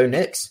week with Bo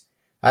Nix.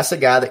 That's a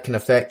guy that can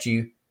affect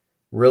you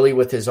really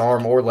with his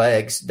arm or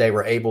legs. They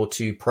were able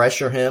to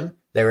pressure him.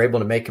 They were able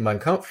to make him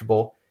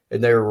uncomfortable,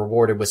 and they were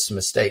rewarded with some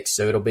mistakes.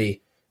 So it'll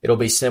be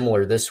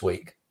similar this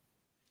week.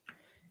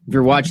 If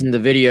you're watching the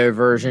video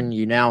version,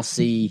 you now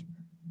see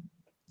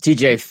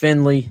TJ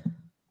Finley,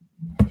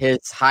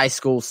 his high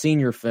school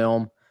senior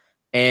film.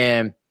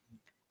 And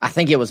I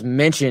think it was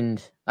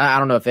mentioned, I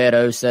don't know if Ed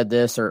O said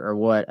this or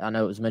what. I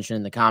know it was mentioned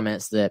in the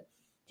comments that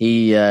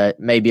he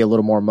may be a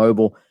little more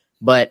mobile,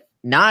 but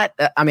not,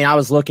 I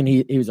was looking,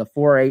 he was a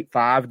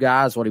 4.85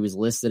 guy is what he was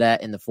listed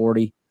at in the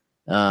 40,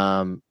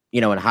 in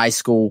high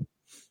school.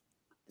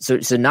 So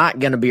not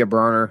going to be a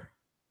burner.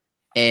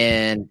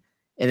 And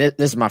this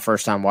is my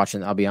first time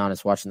watching, I'll be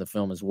honest, watching the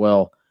film as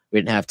well. We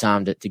didn't have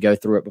time to go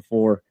through it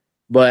before.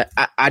 But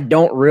I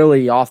don't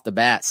really off the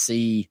bat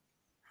see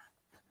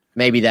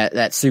maybe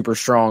that super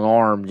strong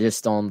arm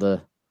just on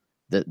the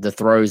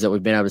throws that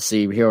we've been able to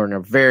see here in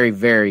a very,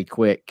 very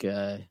quick,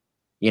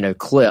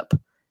 clip.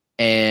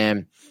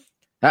 And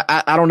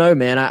I don't know,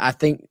 man. I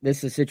think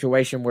this is a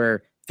situation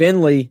where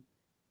Finley,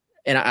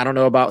 and I don't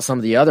know about some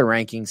of the other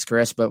rankings,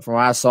 Chris, but from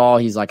what I saw,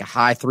 he's like a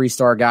high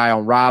 3-star guy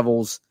on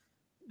Rivals.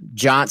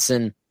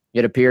 Johnson,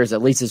 it appears,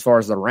 at least as far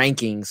as the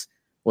rankings,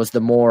 was the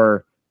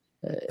more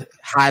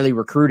highly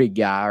recruited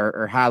guy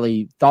or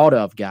highly thought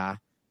of guy.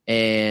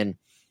 And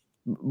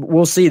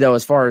we'll see, though,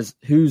 as far as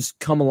who's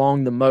come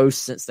along the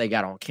most since they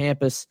got on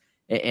campus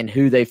and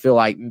who they feel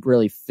like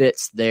really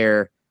fits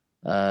their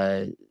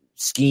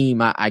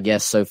scheme, I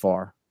guess, so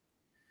far.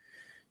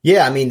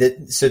 Yeah,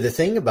 so the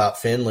thing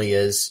about Finley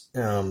is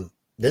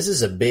this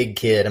is a big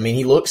kid.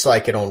 He looks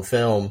like it on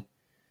film,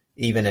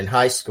 even in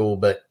high school,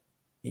 but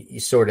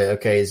you sort of,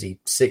 okay, is he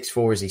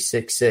 6'4", is he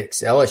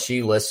 6'6"?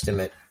 LSU lists him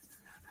at,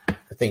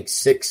 I think,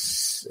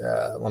 6,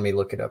 let me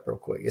look it up real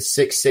quick. It's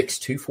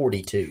 6'6",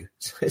 242.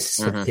 So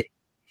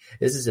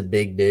this is a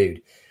big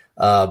dude.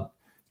 The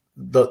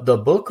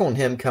book on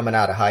him coming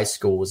out of high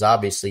school was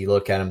obviously, you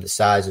look at him, the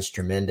size is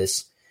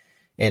tremendous.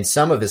 And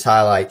some of his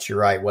highlights, you're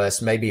right,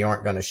 Wes, maybe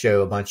aren't going to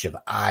show a bunch of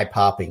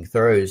eye-popping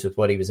throws with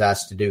what he was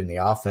asked to do in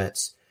the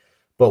offense.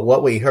 But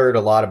what we heard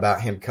a lot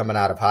about him coming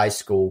out of high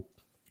school,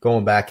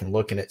 going back and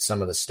looking at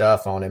some of the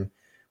stuff on him,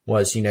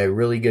 was,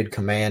 really good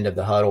command of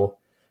the huddle,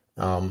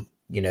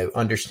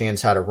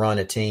 understands how to run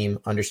a team,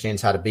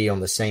 understands how to be on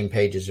the same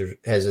page as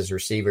his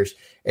receivers,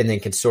 and then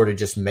can sort of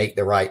just make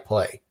the right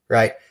play,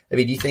 right? I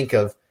mean, you think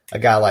of a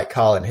guy like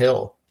Colin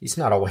Hill. He's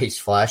not always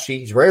flashy.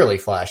 He's rarely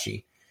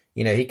flashy.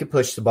 He can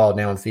push the ball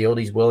downfield.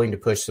 He's willing to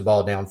push the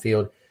ball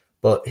downfield,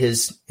 but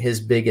his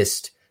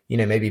biggest,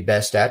 maybe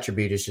best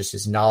attribute is just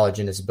his knowledge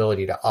and his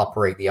ability to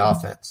operate the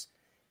offense.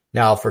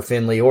 Now, for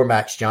Finley or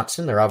Max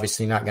Johnson, they're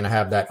obviously not going to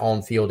have that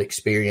on-field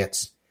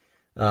experience.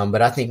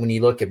 But I think when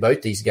you look at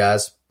both these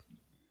guys,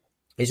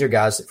 these are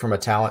guys that from a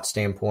talent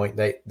standpoint,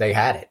 they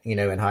had it,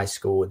 in high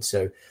school. And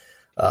so,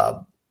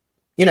 I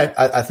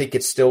think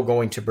it's still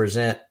going to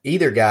present –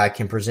 either guy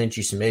can present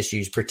you some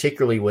issues,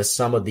 particularly with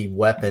some of the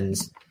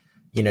weapons,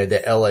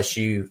 that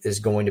LSU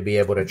is going to be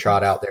able to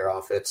trot out there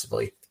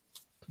offensively.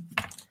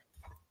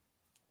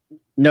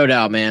 No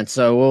doubt, man.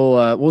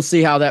 So we'll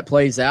see how that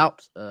plays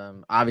out.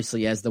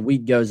 Obviously, as the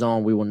week goes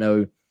on, we will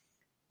know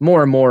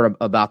more and more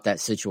about that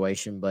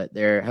situation. But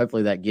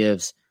hopefully that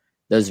gives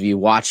those of you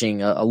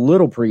watching a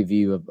little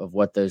preview of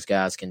what those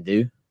guys can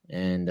do.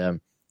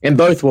 And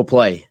both will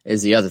play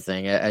is the other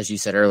thing. As you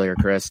said earlier,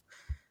 Chris,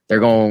 they're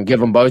going to give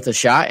them both a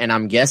shot. And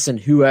I'm guessing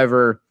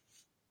whoever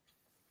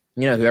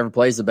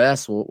plays the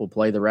best will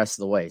play the rest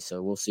of the way.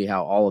 So we'll see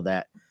how all of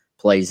that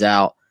plays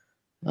out.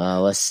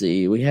 Let's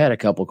see. We had a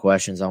couple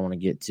questions I want to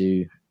get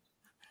to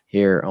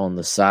here on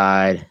the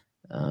side.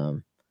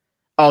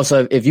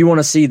 Also, if you want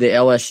to see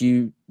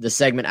the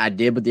segment I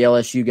did with the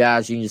LSU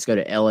guys, you can just go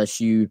to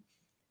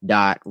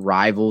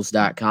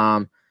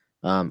lsu.rivals.com.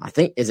 I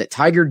think, is it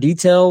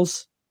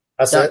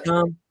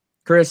tigerdetails.com,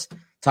 Chris?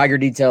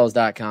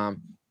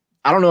 Tigerdetails.com.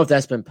 I don't know if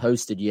that's been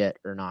posted yet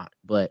or not,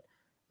 but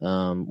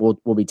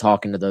we'll be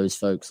talking to those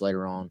folks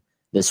later on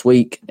this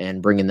week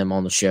and bringing them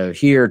on the show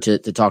here to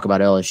talk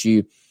about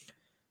LSU.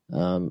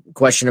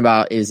 Question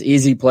about, is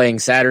Izzy playing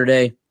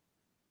Saturday?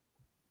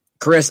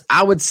 Chris,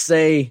 I would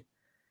say,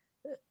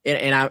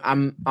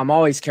 and I'm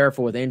always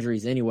careful with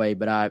injuries anyway,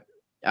 but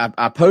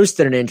I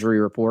posted an injury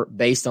report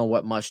based on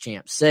what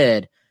Muschamp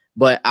said,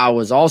 but I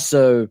was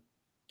also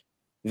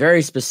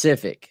very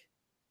specific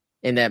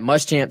in that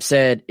Muschamp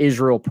said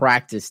Israel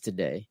practiced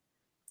today,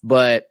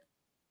 but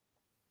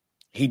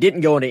he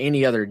didn't go into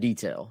any other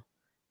detail.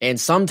 And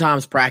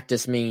sometimes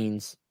practice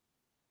means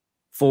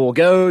full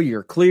go,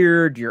 you're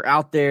cleared, you're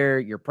out there,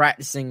 you're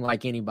practicing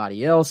like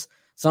anybody else.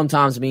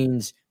 Sometimes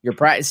means you're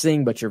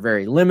practicing, but you're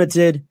very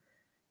limited.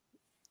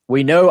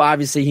 We know,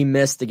 obviously, he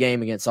missed the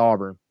game against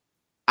Auburn.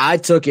 I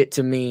took it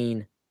to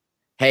mean,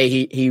 hey,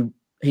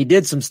 he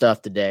did some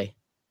stuff today,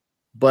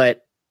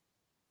 but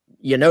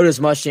you notice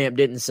Muschamp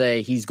didn't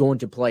say he's going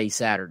to play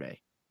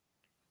Saturday.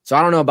 So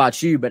I don't know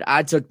about you, but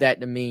I took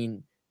that to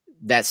mean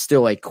that's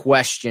still a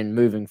question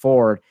moving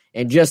forward.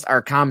 And just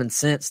our common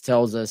sense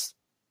tells us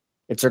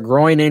it's a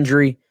groin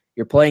injury.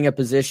 You're playing a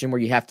position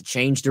where you have to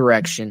change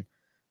direction.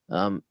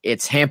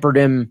 It's hampered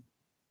him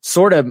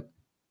sort of.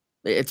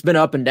 It's been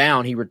up and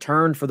down. He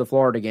returned for the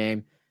Florida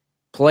game,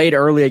 played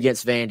early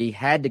against Vandy,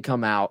 had to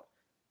come out.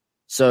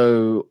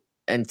 So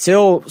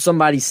until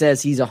somebody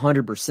says he's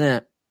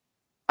 100%,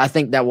 I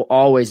think that will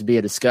always be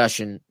a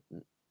discussion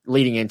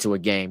leading into a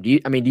game. Do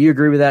you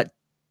agree with that?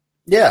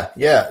 Yeah,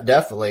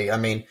 definitely. I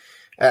mean,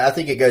 I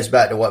think it goes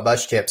back to what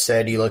Muschamp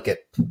said. You look at,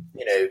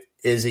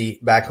 Izzy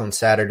back on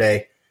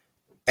Saturday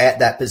at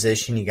that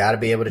position. You got to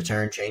be able to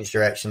turn, change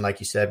direction, like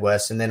you said,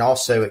 Wes. And then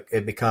also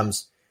it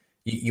becomes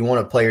you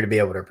want a player to be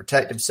able to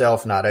protect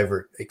himself, not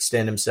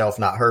overextend himself,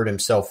 not hurt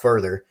himself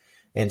further.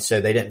 And so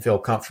they didn't feel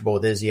comfortable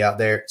with Izzy out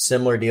there.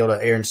 Similar deal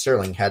to Aaron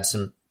Sterling, had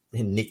some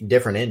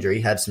different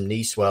injury, had some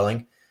knee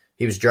swelling.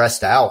 He was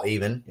dressed out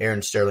even,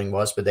 Aaron Sterling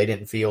was, but they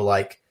didn't feel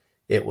like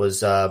it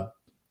was,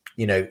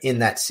 in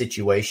that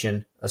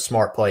situation, a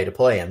smart play to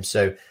play him.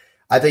 So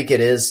I think it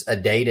is a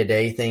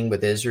day-to-day thing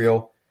with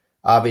Israel.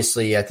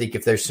 Obviously, I think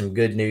if there's some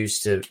good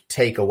news to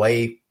take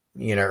away,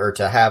 or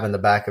to have in the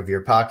back of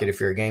your pocket if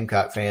you're a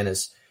Gamecock fan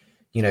is,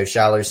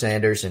 Shiloh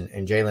Sanders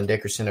and Jalen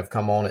Dickerson have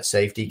come on at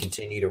safety,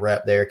 continue to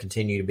rep there,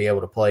 continue to be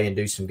able to play and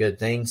do some good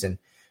things. And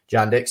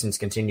John Dixon's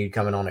continued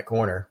coming on at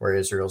corner where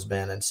Israel's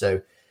been. And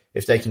so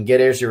if they can get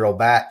Israel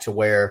back to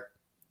where,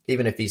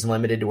 even if he's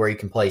limited to where he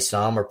can play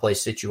some or play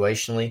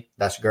situationally,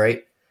 that's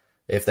great.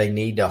 If they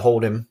need to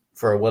hold him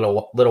for a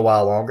little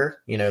while longer,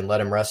 and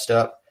let him rest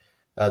up,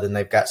 then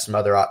they've got some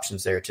other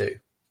options there too.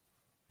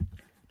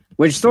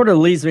 Which sort of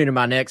leads me to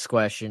my next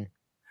question.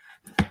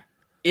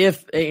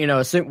 If,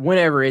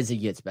 whenever Izzy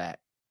gets back,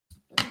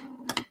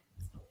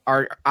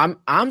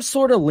 I'm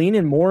sort of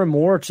leaning more and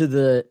more to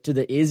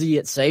the Izzy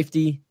at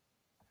safety,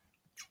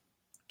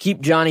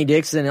 keep Johnny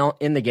Dixon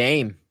in the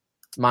game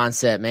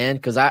mindset, man,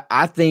 because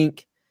I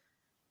think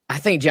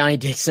Johnny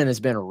Dixon has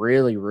been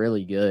really,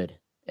 really good.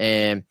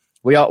 And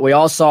we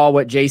all saw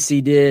what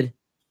JC did.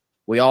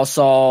 We all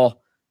saw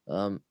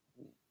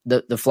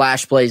the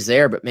flash plays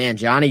there, but man,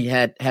 Johnny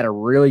had a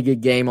really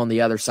good game on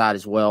the other side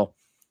as well.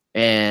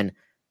 And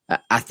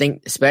I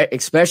think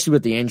especially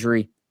with the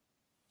injury,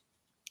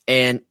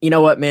 and you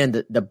know what, man,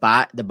 the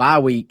bye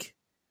week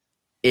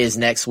is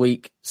next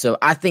week. So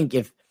I think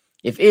if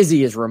if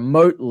Izzy is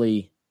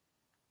remotely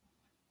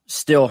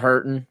still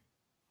hurting,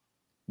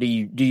 do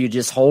you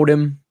just hold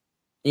him,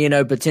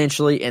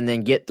 potentially, and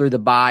then get through the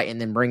bye and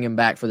then bring him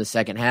back for the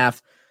second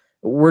half?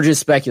 We're just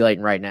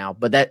speculating right now,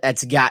 but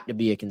that's got to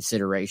be a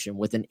consideration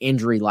with an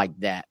injury like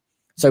that.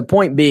 So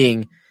point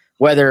being,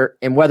 whether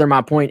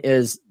my point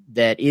is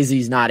that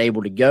Izzy's not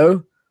able to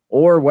go,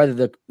 or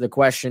whether the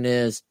question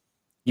is,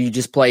 do you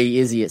just play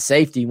Izzy at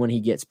safety when he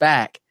gets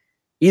back?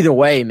 Either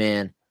way,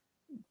 man,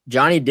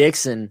 Johnny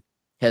Dixon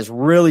has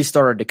really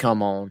started to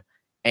come on,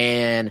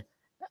 and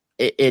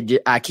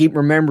I keep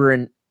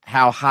remembering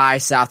how high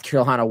South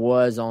Carolina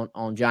was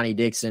on Johnny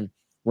Dixon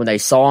when they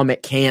saw him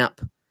at camp.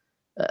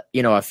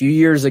 A few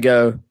years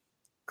ago,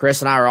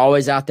 Chris and I are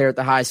always out there at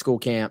the high school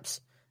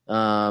camps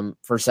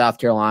for South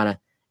Carolina,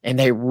 and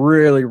they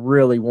really,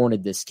 really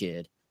wanted this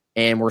kid.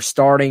 And we're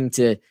starting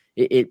to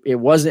it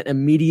wasn't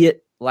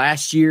immediate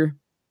last year,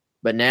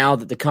 but now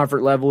that the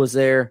comfort level is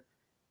there,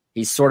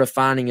 he's sort of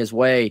finding his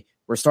way.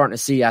 We're starting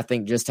to see, I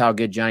think, just how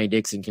good Johnny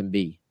Dixon can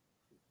be.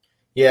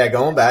 Yeah,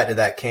 going back to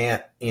that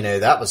camp,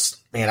 that was,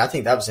 I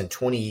think that was in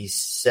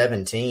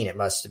 2017, it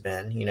must have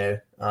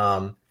been,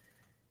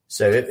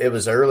 So it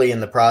was early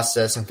in the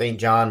process. I think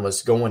John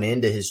was going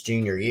into his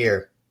junior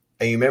year.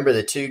 And you remember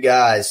the two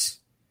guys,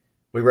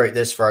 we wrote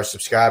this for our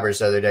subscribers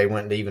the other day,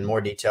 went into even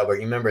more detail, but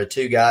you remember the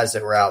two guys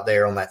that were out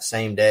there on that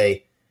same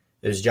day.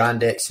 It was John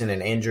Dixon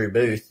and Andrew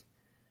Booth,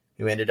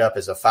 who ended up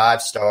as a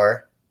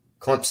 5-star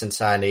Clemson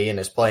signee and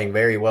is playing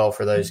very well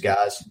for those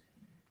guys.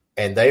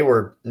 And they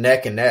were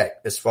neck and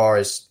neck as far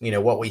as,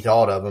 what we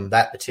thought of them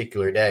that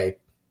particular day.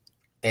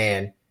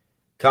 And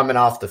coming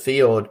off the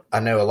field,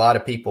 I know a lot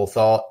of people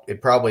thought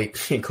it probably,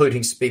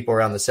 including some people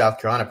around the South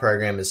Carolina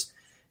program,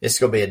 it's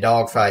going to be a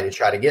dogfight to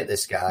try to get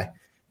this guy.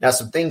 Now,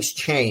 some things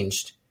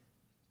changed.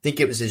 I think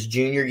it was his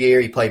junior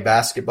year. He played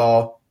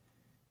basketball.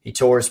 He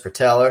tore his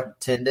patella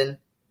tendon.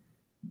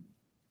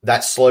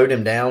 That slowed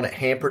him down. It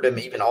hampered him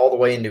even all the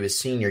way into his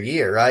senior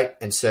year, right?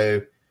 And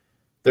so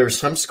there were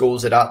some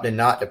schools that opted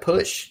not to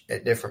push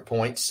at different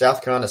points.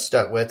 South Carolina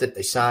stuck with it.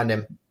 They signed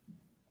him.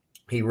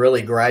 He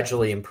really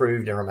gradually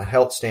improved from a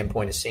health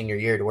standpoint his senior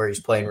year to where he's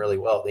playing really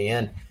well at the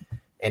end.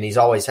 And he's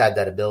always had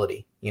that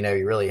ability. He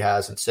really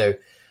has. And so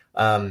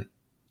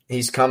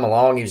he's come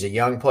along. He was a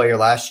young player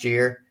last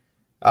year,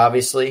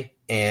 obviously.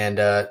 And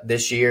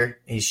this year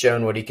he's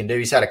shown what he can do.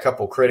 He's had a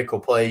couple critical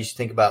plays. You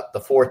think about the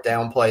 4th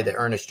down play that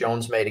Ernest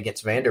Jones made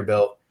against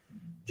Vanderbilt.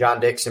 John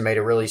Dixon made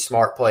a really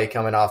smart play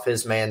coming off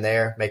his man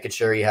there, making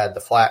sure he had the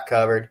flat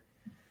covered.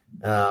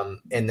 And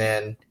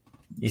then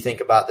you think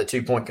about the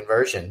 2-point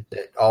conversion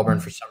that Auburn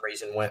for some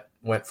reason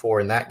went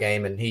for in that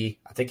game. And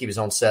I think he was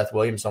on Seth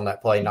Williams on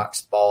that play,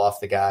 knocks the ball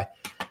off the guy.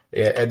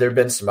 Yeah, and there have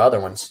been some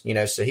other ones,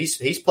 so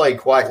he's played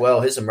quite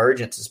well. His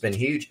emergence has been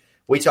huge.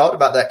 We talked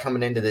about that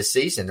coming into this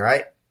season,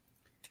 right?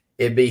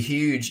 It'd be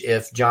huge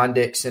if John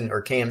Dixon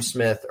or Cam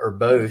Smith or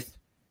both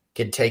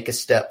could take a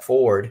step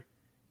forward.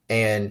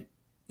 And,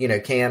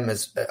 Cam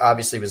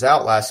obviously was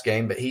out last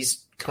game, but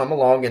he's come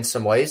along in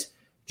some ways.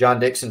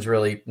 John Dixon's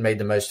really made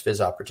the most of his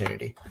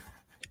opportunity.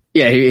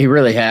 Yeah, he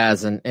really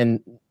has,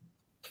 and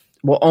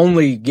will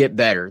only get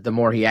better the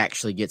more he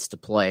actually gets to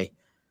play.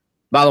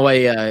 By the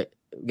way,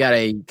 got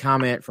a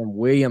comment from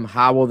William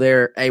Howell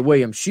there. Hey,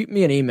 William, shoot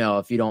me an email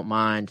if you don't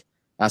mind.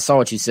 I saw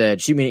what you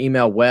said. Shoot me an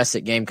email,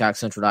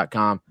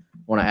 wes@GamecockCentral.com. I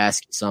want to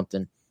ask you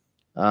something.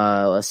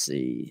 Let's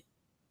see.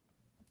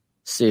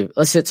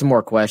 Let's hit some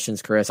more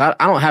questions, Chris. I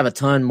don't have a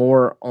ton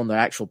more on the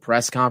actual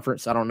press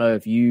conference. I don't know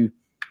if you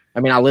 –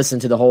 I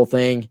listened to the whole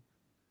thing.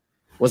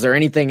 Was there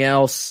anything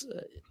else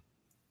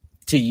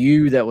to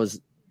you that was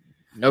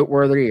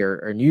noteworthy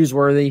or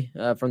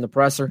newsworthy from the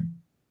presser?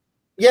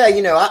 Yeah,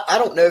 I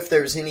don't know if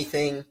there was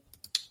anything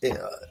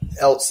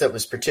else that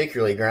was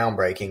particularly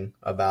groundbreaking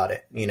about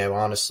it.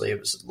 Honestly, it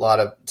was a lot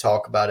of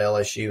talk about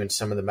LSU and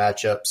some of the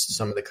matchups,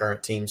 some of the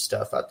current team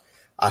stuff.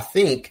 I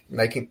think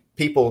the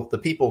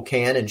people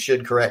can and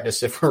should correct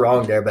us if we're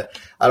wrong there, but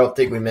I don't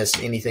think we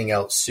missed anything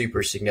else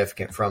super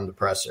significant from the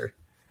presser.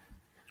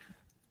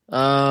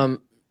 So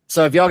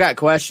if y'all got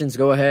questions,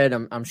 go ahead.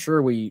 I'm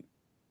sure we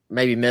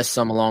maybe missed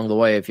some along the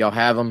way. If y'all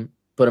have them,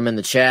 put them in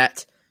the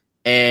chat.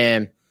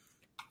 And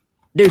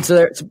dude,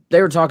 so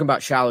they were talking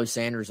about Shiloh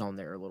Sanders on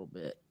there a little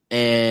bit.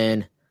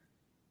 And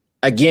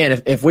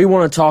again, if we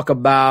want to talk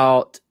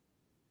about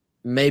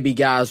maybe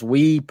guys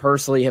we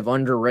personally have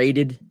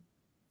underrated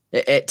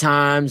at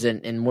times,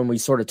 and when we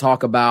sort of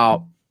talk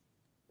about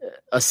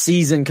a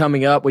season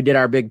coming up, we did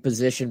our big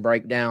position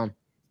breakdown.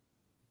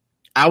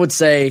 I would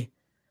say,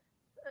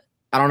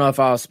 I don't know if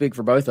I'll speak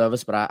for both of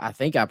us, but I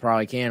think I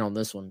probably can on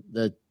this one.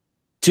 The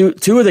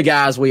two of the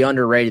guys we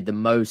underrated the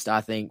most, I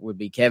think, would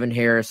be Kevin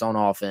Harris on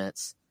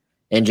offense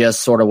and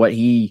just sort of what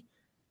he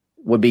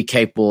would be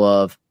capable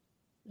of.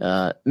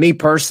 Me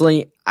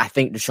personally, I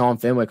think Deshaun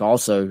Fenwick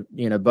also,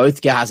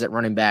 both guys at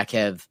running back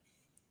have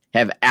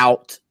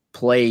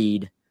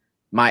outplayed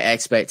my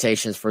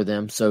expectations for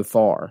them so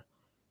far.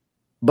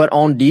 But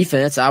on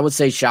defense, I would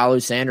say Shiloh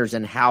Sanders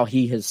and how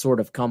he has sort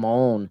of come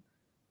on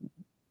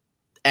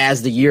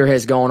as the year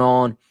has gone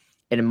on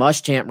and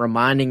Muschamp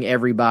reminding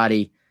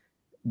everybody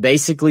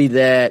basically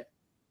that,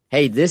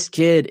 hey, this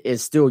kid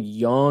is still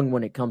young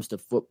when it comes to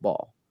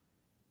football.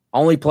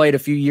 Only played a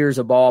few years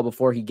of ball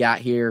before he got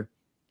here.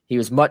 He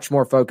was much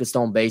more focused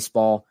on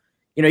baseball.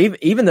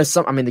 Even this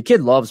summer, the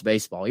kid loves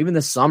baseball. Even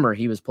this summer,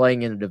 he was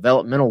playing in a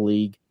developmental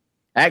league.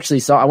 I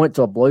went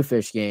to a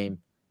Blowfish game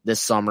this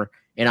summer,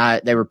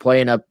 and they were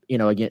playing up,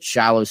 against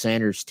Shiloh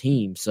Sanders'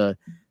 team. So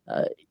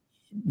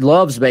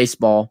loves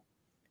baseball.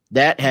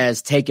 That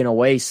has taken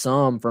away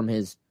some from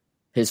his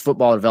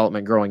football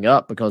development growing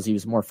up because he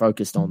was more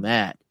focused on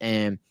that.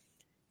 And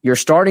you're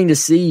starting to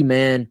see,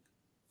 man,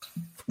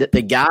 that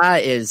the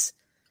guy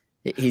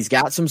he's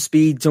got some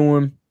speed to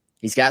him.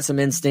 He's got some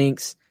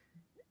instincts.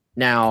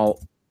 Now,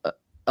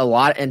 a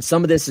lot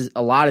of this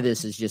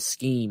is just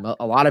scheme.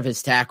 A lot of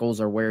his tackles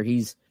are where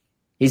he's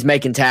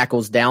making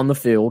tackles down the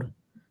field.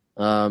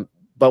 But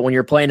when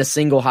you're playing a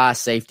single high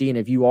safety, and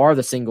if you are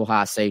the single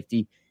high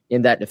safety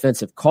in that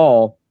defensive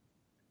call,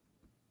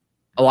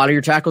 a lot of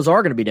your tackles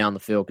are going to be down the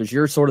field because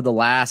you're sort of the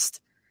last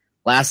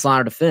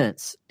line of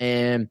defense.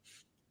 And,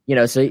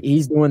 so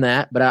he's doing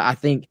that. But I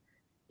think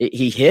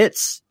he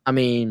hits.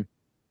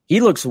 He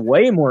looks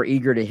way more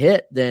eager to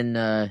hit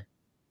than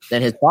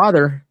his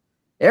father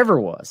ever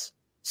was.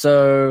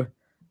 So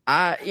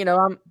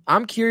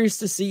I'm curious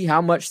to see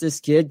how much this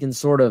kid can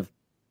sort of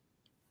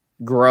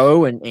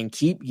grow and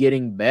keep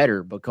getting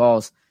better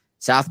because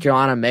South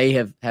Carolina may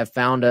have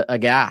found a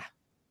guy.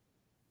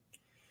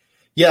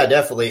 Yeah,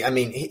 definitely.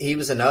 He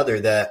was another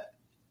that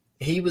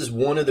he was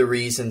one of the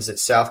reasons that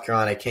South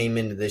Carolina came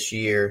into this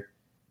year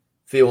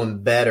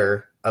feeling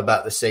better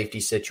about the safety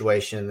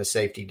situation and the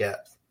safety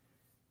depth.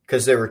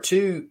 Because there were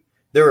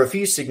a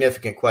few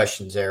significant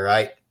questions there,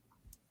 right?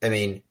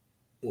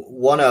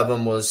 One of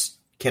them was,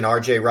 can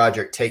R.J.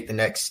 Roderick take the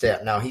next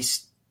step? Now,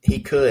 he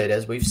could,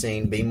 as we've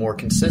seen, be more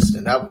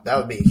consistent. That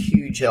would be a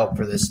huge help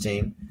for this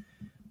team.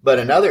 But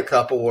another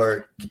couple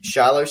were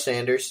Shiloh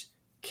Sanders.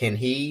 Can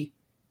he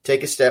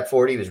take a step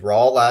forward? He was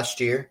raw last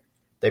year.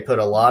 They put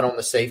a lot on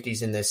the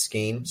safeties in this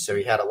scheme, so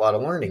he had a lot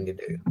of learning to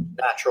do.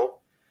 Natural.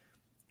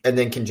 And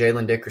then can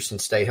Jalen Dickerson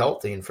stay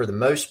healthy? And for the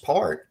most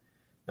part,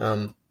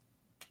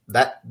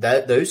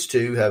 that those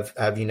two have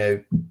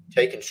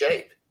taken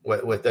shape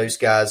with those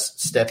guys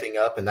stepping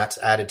up, and that's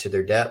added to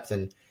their depth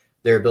and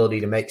their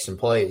ability to make some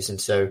plays.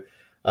 And so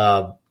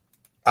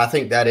I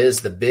think that is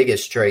the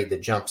biggest trait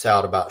that jumps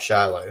out about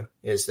Shiloh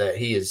is that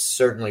he is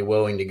certainly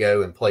willing to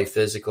go and play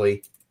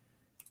physically,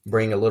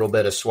 bring a little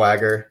bit of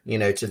swagger,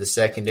 to the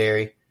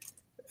secondary,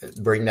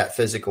 bring that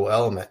physical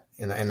element.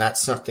 And that's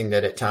something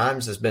that at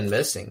times has been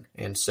missing.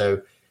 And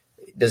so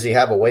does he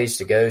have a ways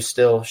to go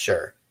still?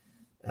 Sure.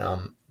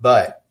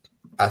 But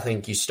I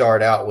think you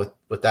start out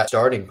with that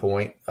starting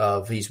point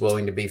of he's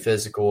willing to be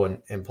physical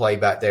and play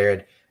back there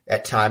and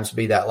at times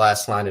be that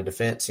last line of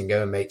defense and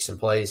go and make some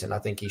plays. And I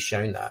think he's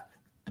shown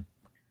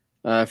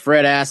that.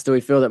 Fred asked, do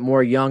we feel that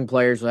more young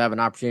players will have an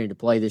opportunity to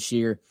play this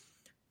year?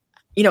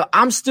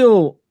 I'm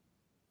still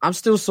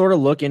sort of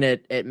looking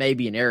at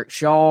maybe an Eric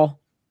Shaw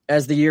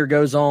as the year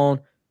goes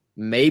on,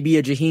 maybe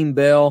a Jaheim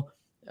Bell,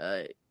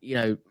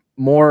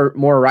 more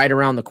right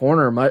around the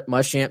corner.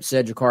 Muschamp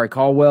said Jakari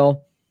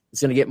Caldwell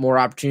is going to get more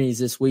opportunities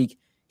this week.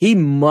 He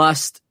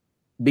must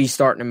be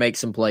starting to make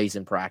some plays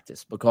in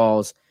practice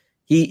because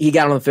he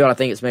got on the field, I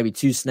think it's maybe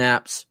 2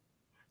 snaps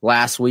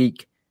last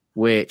week,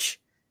 which,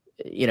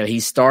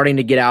 he's starting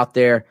to get out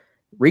there.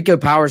 Rico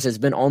Powers has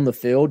been on the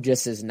field,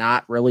 just has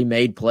not really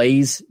made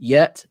plays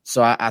yet.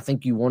 So I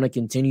think you want to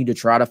continue to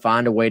try to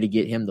find a way to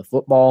get him the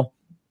football.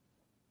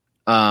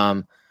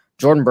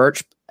 Jordan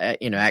Birch,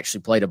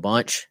 actually played a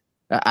bunch.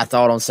 I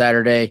thought on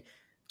Saturday,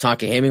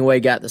 Tonka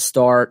Hemingway got the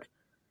start.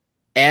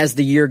 As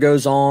the year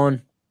goes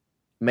on,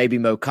 maybe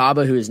Mo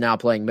Kaba, who is now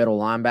playing middle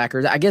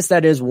linebacker. I guess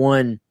that is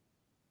one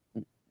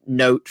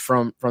note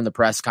from the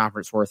press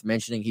conference worth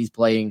mentioning. He's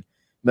playing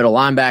middle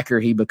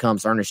linebacker. He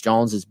becomes Ernest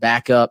Jones's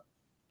backup.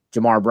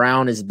 Jamar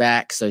Brown is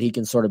back, so he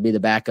can sort of be the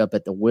backup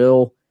at the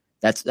will.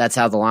 That's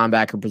how the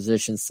linebacker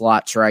position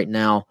slots right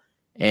now.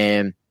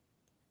 And,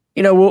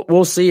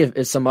 we'll see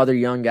if some other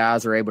young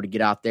guys are able to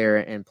get out there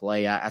and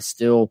play. I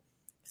still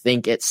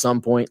think at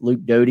some point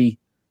Luke Doty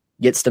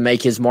gets to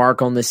make his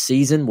mark on this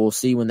season. We'll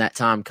see when that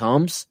time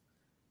comes.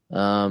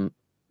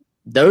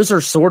 Those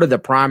are sort of the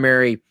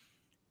primary,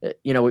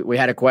 we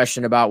had a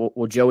question about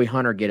will Joey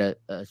Hunter get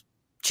a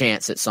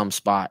chance at some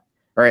spot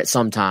or at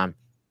some time.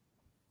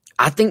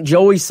 I think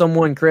Joey's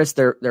someone, Chris,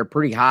 they're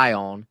pretty high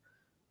on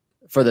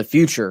for the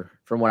future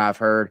from what I've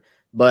heard.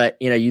 But,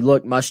 you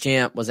look,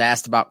 Muschamp was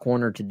asked about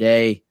corner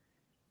today.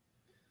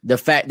 The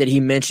fact that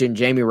he mentioned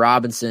Jamie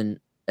Robinson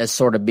as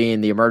sort of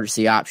being the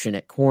emergency option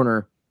at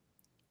corner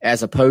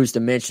as opposed to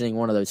mentioning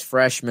one of those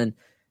freshmen.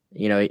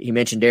 He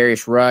mentioned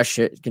Darius Rush.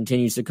 It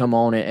continues to come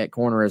on at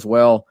corner as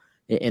well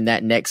in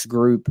that next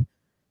group.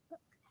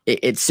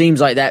 It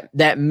seems like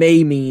that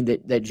may mean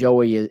that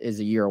Joey is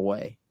a year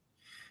away.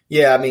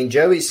 Yeah,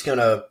 Joey's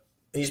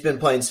he's been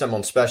playing some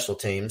on special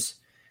teams,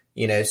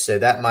 so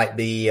that might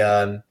be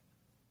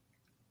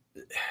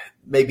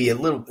maybe a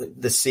little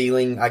the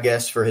ceiling, I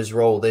guess, for his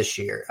role this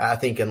year. I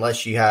think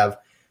unless you have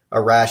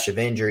a rash of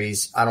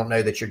injuries, I don't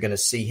know that you're going to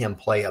see him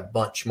play a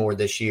bunch more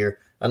this year,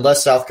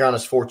 unless South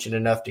Carolina's fortunate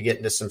enough to get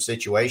into some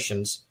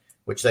situations,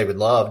 which they would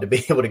love to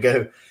be able to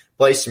go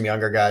play some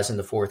younger guys in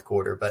the fourth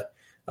quarter. But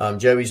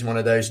Joey's one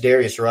of those.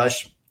 Darius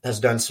Rush has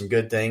done some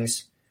good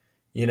things,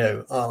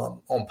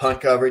 on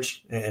punt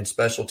coverage and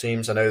special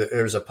teams. I know that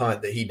there was a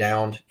punt that he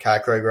downed. Kai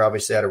Kroger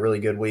obviously had a really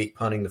good week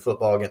punting the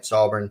football against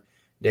Auburn.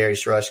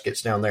 Darius Rush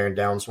gets down there and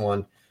downs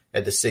one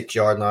at the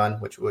 6-yard line,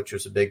 which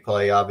was a big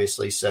play,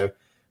 obviously. So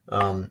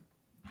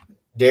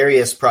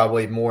Darius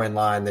probably more in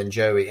line than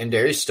Joey. And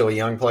Darius is still a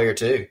young player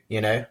too,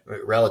 in a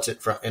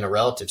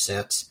relative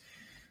sense.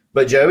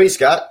 But Joey's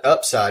got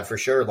upside for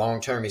sure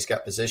long-term. He's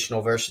got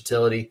positional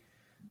versatility.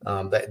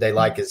 They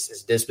like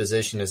his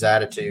disposition, his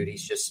attitude.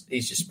 He's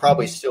just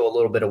probably still a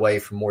little bit away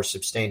from more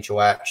substantial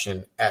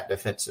action at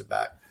defensive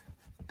back.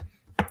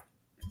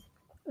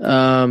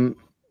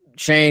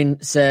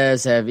 Shane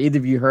says, have either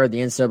of you heard the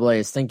NCAA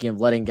is thinking of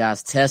letting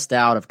guys test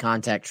out of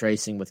contact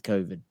tracing with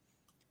COVID?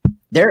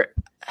 There's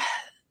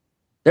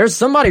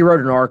somebody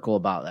wrote an article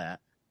about that.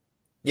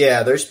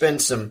 Yeah, there's been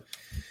some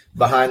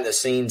behind the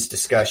scenes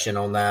discussion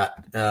on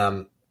that.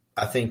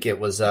 I think it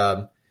was,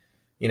 Ross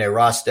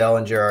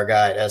Dellinger, our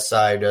guy at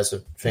SI, who does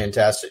a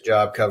fantastic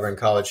job covering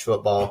college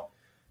football,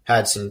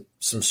 had some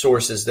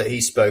sources that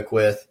he spoke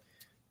with,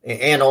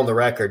 and on the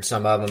record,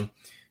 some of them,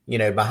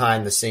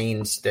 behind the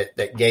scenes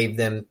that gave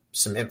them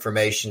some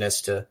information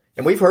as to,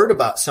 and we've heard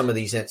about some of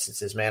these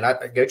instances, man.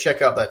 Go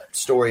check out that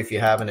story if you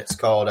haven't. It's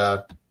called,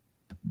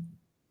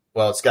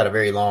 it's got a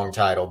very long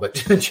title, but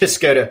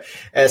just go to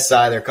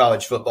SI, their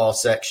college football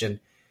section,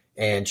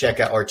 and check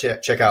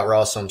out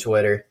Ross on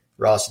Twitter.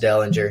 Ross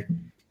Dellinger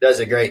does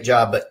a great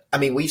job. But,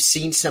 we've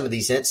seen some of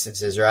these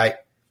instances, right?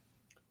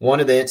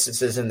 One of the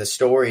instances in the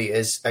story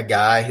is a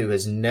guy who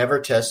has never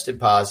tested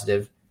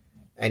positive,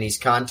 and he's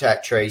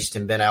contact traced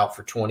and been out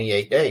for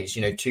 28 days,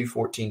 2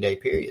 14-day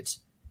periods.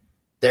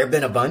 There have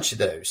been a bunch of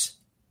those.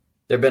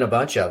 There have been a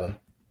bunch of them.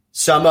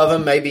 Some of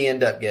them maybe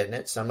end up getting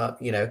it,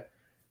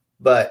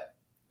 but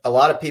a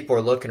lot of people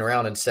are looking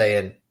around and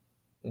saying,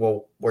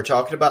 well, we're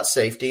talking about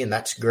safety, and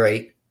that's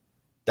great.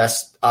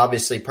 That's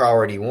obviously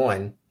priority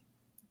one.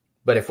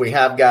 But if we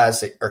have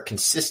guys that are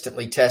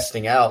consistently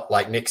testing out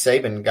like Nick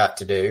Saban got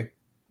to do,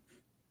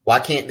 why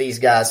can't these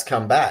guys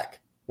come back?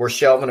 We're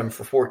shelving them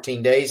for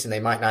 14 days, and they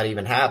might not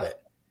even have it.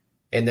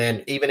 And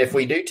then even if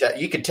we do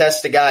you could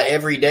test a guy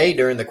every day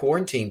during the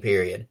quarantine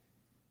period,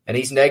 and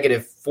he's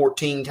negative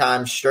 14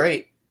 times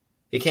straight.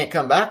 He can't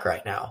come back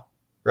right now,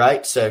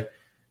 right? So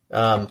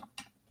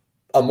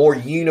a more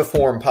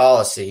uniform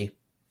policy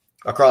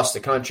across the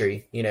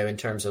country, in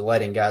terms of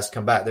letting guys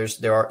come back.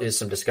 There is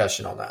some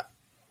discussion on that.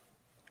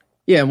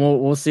 Yeah, and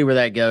we'll see where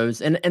that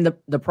goes. And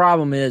the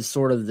problem is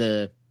sort of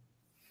the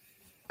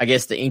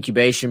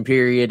incubation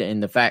period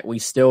and the fact we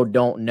still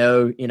don't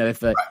know,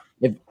 if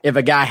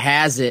a guy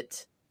has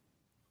it,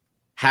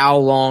 how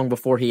long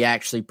before he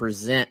actually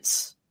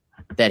presents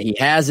that he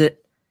has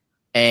it,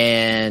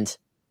 and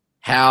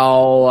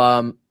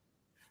how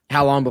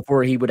long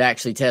before he would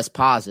actually test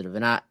positive.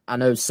 And I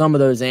know some of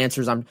those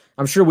answers. I'm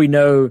sure we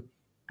know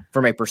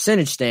from a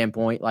percentage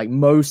standpoint, like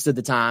most of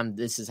the time,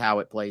 this is how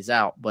it plays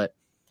out. But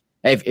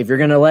if you're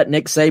going to let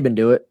Nick Saban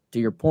do it, to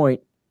your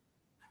point,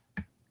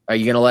 are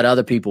you going to let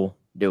other people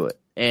do it?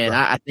 And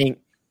right. I think,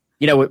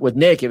 with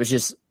Nick, it was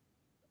just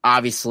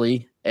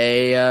obviously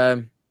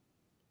a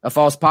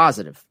false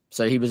positive.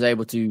 So he was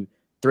able to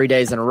 3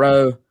 days in a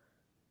row,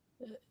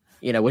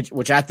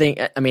 which I think,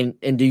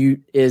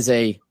 is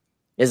a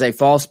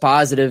false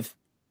positive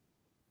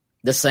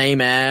the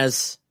same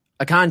as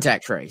a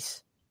contact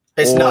trace?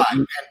 It's not.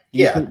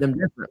 You treat them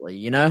differently,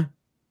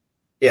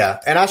 Yeah,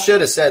 and I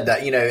should have said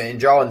that, in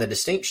drawing the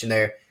distinction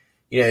there,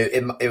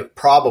 it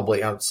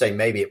probably, I would say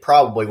maybe it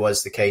probably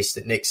was the case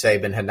that Nick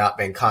Saban had not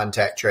been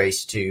contact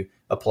traced to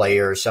a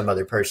player or some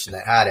other person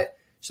that had it.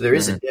 So there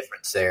is a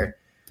difference there.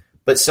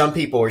 But some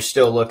people are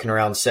still looking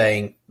around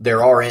saying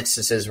there are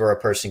instances where a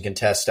person can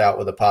test out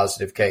with a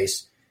positive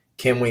case.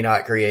 Can we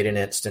not create an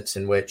instance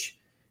in which,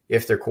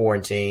 if they're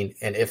quarantined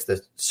and if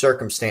the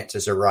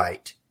circumstances are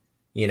right,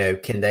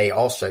 can they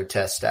also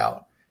test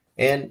out?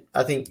 And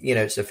I think,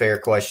 it's a fair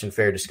question,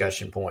 fair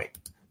discussion point.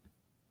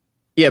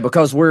 Yeah,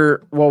 because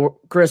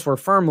Chris, we're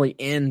firmly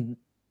in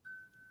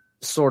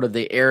sort of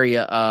the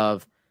area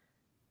of,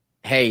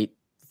 hey,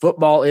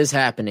 football is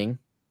happening.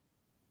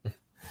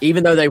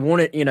 Even though they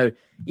wanted,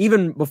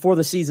 even before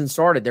the season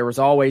started, there was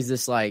always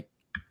this like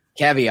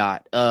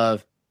caveat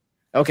of,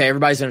 okay,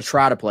 everybody's going to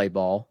try to play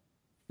ball.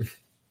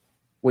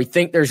 We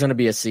think there's going to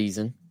be a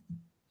season.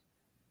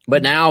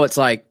 But now it's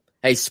like,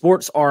 hey,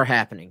 sports are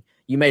happening.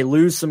 You may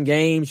lose some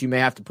games. You may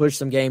have to push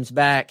some games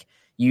back.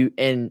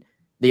 And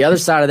the other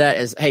side of that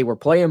is, hey, we're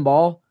playing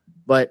ball,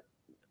 but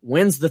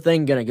when's the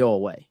thing going to go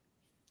away?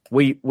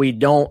 We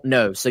don't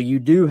know. So you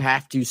do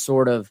have to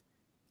sort of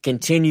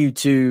continue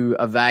to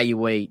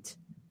evaluate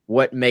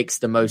what makes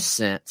the most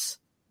sense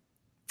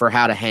for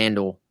how to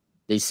handle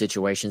these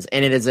situations.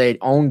 And it is an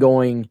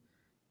ongoing,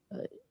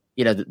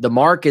 the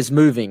mark is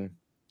moving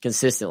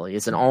consistently.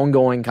 It's an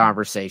ongoing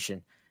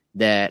conversation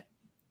that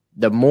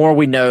the more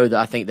we know,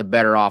 I think the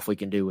better off we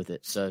can do with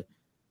it. So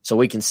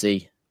we can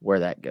see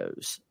where that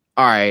goes.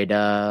 All right.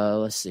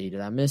 Let's see.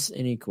 Did I miss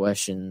any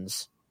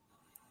questions?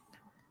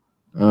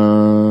 There's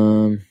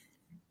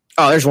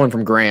one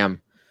from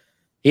Graham.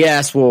 He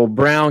asked, will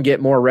Brown get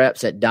more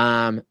reps at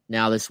dime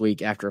now this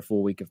week after a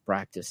full week of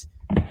practice?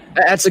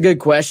 That's a good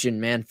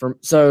question, man.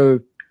 So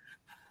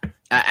I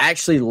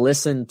actually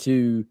listened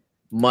to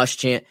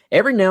Muschamp.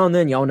 Every now and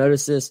then, y'all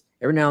notice this,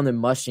 every now and then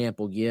Muschamp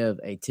will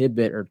give a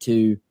tidbit or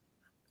two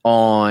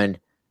on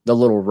the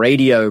little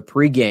radio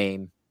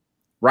pregame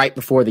right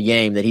before the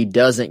game that he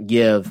doesn't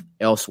give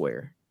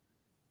elsewhere.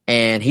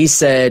 And he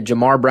said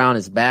Jamar Brown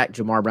is back,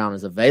 Jamar Brown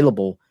is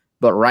available,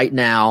 but right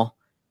now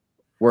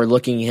we're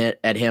looking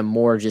at him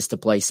more just to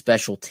play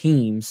special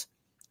teams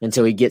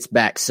until he gets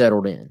back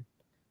settled in.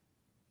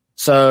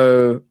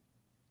 So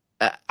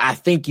I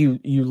think you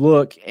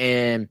look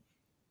and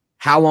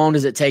how long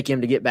does it take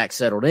him to get back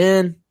settled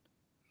in?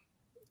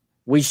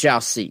 We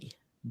shall see.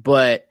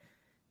 But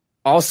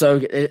also,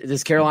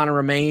 does Carolina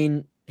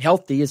remain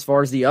healthy as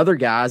far as the other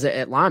guys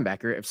at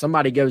linebacker? If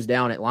somebody goes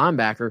down at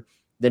linebacker,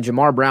 then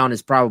Jamar Brown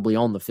is probably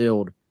on the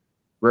field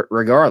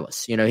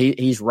regardless.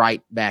 He's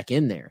right back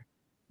in there.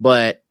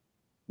 But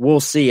we'll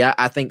see.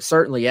 I think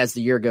certainly as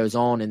the year goes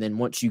on, and then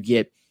once you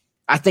get,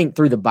 I think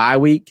through the bye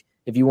week,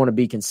 if you want to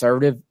be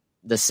conservative,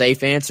 the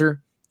safe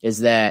answer is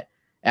that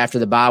after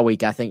the bye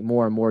week, I think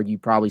more and more you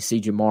probably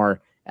see Jamar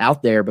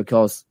out there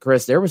because,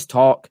 Chris, there was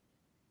talk,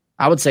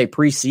 I would say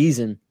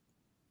preseason,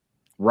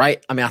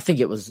 right? I mean, I think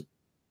it was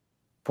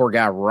poor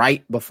guy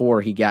right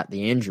before he got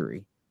the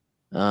injury,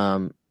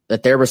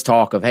 that there was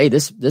talk of, hey,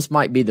 this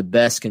might be the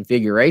best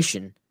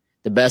configuration,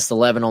 the best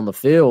 11 on the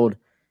field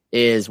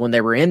is when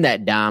they were in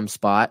that dime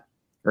spot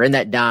or in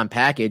that dime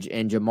package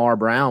and Jamar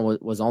Brown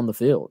was on the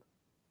field.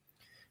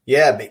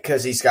 Yeah,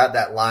 because he's got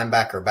that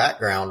linebacker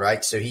background,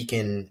 right? So he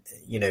can,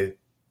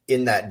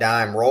 in that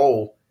dime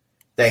role,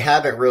 they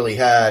haven't really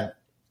had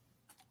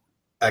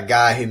a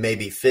guy who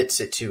maybe fits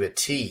it to a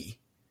T.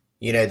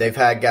 They've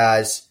had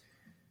guys,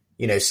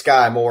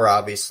 Sky Moore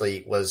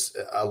obviously was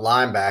a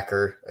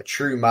linebacker, a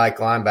true Mike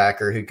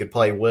linebacker who could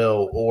play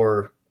will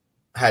or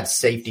had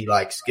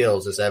safety-like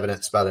skills as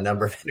evidenced by the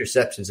number of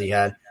interceptions he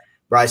had.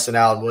 Bryson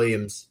Allen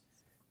Williams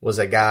was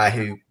a guy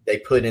who they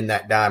put in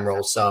that dime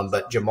role some,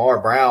 but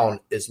Jamar Brown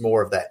is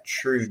more of that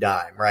true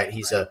dime, right?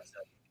 He's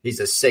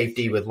a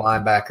safety with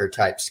linebacker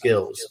type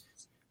skills.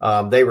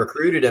 They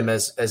recruited him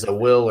as a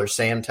Will or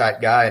Sam type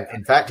guy.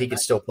 In fact, he could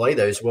still play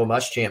those. Will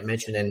Muschamp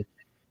mentioned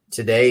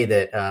today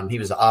that he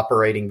was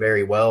operating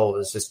very well. It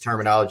was this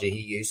terminology he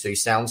used. So he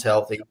sounds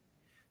healthy,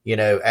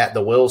 at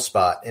the Will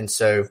spot. And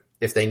so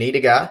if they need a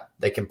guy,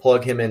 they can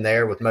plug him in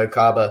there with Mo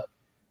Kaba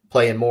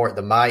playing more at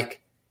the mic.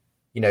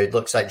 It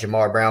looks like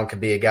Jamar Brown could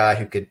be a guy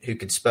who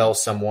could spell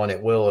someone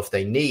at will if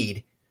they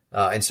need,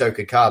 and so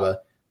could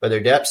Kaba. But their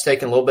depth's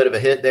taking a little bit of a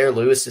hit there.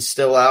 Lewis is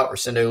still out.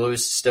 Rosendo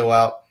Lewis is still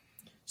out.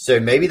 So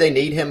maybe they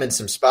need him in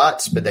some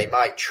spots, but they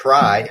might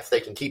try, if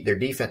they can keep their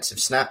defensive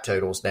snap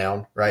totals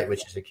down, right,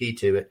 which is the key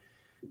to it.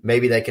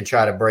 Maybe they can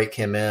try to break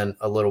him in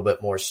a little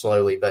bit more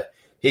slowly. But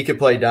he could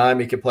play dime.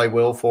 He could play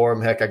Will for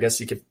him. Heck, I guess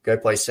he could go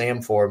play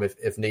Sam for him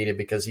if needed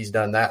because he's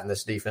done that in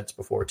this defense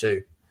before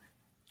too.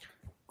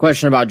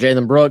 Question about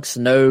Jalen Brooks.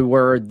 No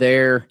word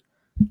there.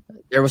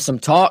 There was some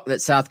talk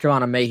that South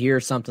Carolina may hear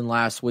something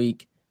last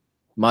week.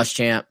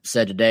 Muschamp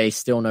said today,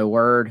 still no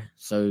word.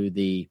 So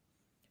the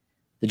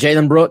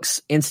Jalen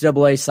Brooks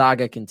NCAA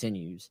saga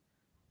continues.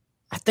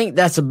 I think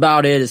that's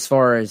about it as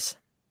far as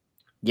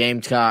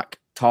Gamecock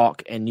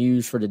talk and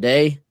news for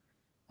today.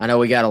 I know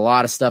we got a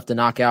lot of stuff to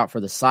knock out for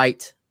the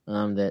site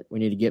that we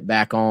need to get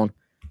back on,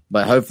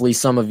 but hopefully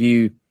some of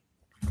you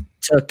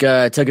took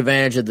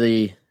advantage of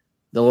the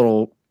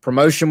little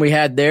promotion we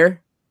had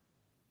there.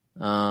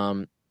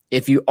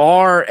 If you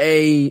are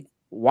a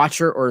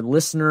watcher or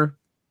listener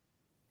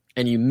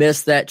and you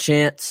missed that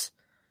chance,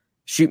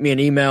 shoot me an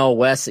email,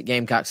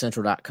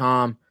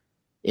 wes@GamecockCentral.com.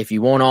 If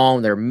you want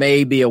on, there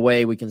may be a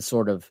way we can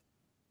sort of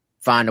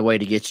find a way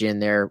to get you in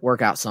there,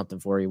 work out something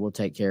for you. We'll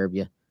take care of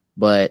you.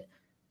 But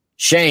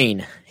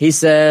Shane, he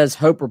says,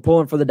 hope we're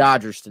pulling for the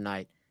Dodgers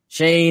tonight.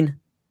 Shane,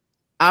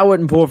 I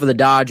wouldn't pull for the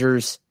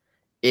Dodgers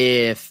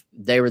if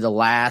they were the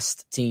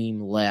last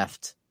team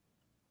left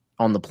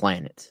on the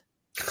planet.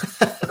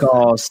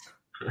 Because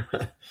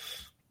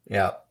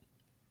yeah.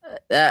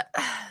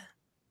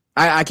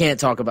 I can't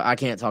talk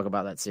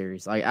about that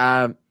series.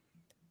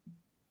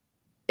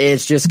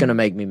 It's just going to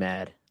make me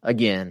mad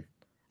again.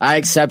 I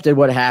accepted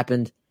what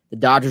happened. The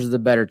Dodgers are the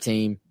better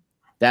team.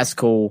 That's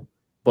cool,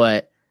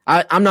 but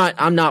I'm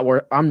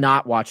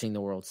not watching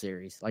the World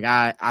Series.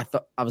 I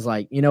was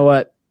like, you know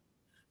what?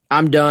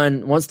 I'm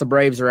done. Once the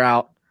Braves are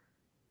out,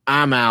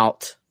 I'm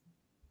out.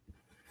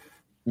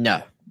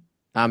 No,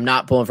 I'm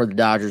not pulling for the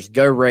Dodgers.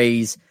 Go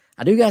Rays.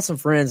 I do got some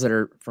friends that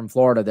are from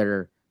Florida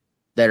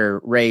that are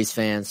Rays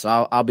fans,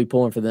 so I'll be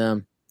pulling for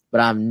them,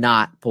 but I'm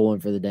not pulling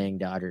for the dang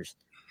Dodgers.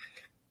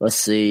 Let's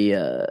see.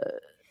 Is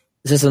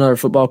this another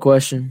football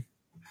question?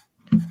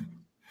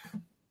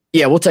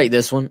 Yeah, we'll take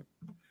this one.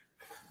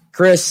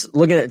 Chris,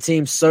 looking at the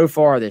team so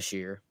far this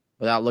year,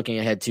 without looking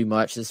ahead too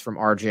much, this is from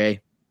RJ.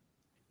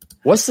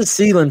 What's the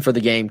ceiling for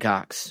the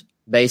Gamecocks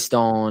based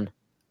on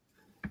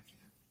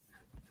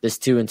this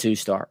 2-2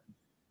 start?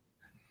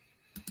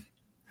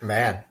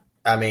 Man,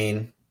 I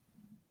mean,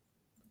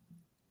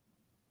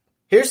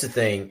 here's the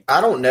thing. I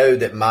don't know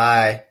that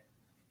my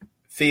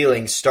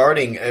feeling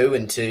starting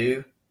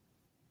 0-2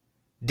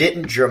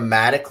 didn't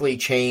dramatically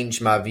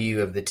change my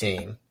view of the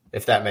team,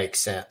 if that makes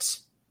sense.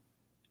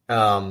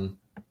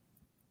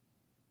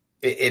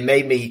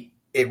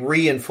 It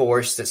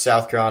reinforced that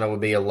South Carolina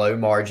would be a low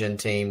margin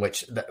team,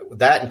 which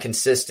that and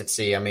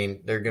consistency, I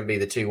mean, they're going to be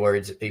the two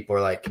words that people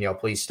are like, can y'all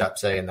please stop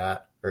saying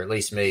that, or at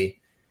least me.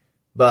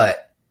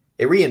 But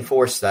it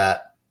reinforced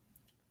that.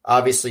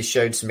 Obviously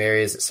showed some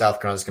areas that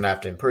South Carolina's going to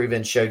have to improve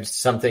in, showed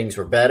some things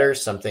were better,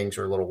 some things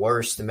were a little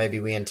worse than maybe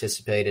we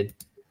anticipated.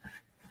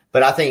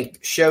 But I think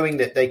showing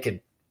that they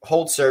could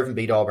hold serve and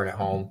beat Auburn at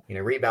home,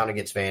 rebound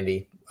against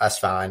Vandy, that's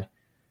fine.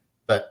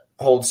 But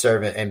hold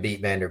serve and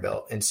beat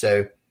Vanderbilt. And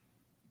so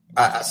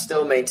I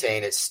still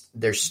maintain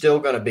they're still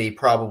going to be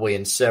probably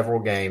in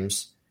several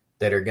games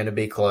that are going to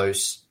be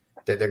close,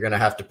 that they're going to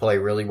have to play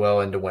really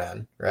well and to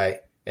win, right?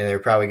 And they're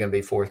probably going to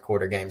be fourth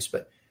quarter games.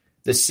 But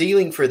the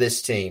ceiling for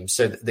this team,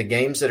 so the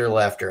games that are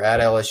left are at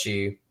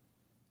LSU,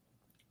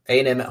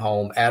 A&M at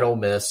home, at Ole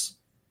Miss,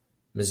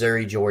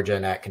 Missouri, Georgia,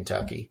 and at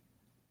Kentucky.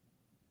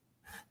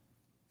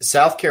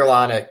 South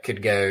Carolina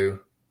could go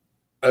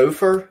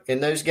over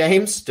in those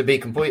games, to be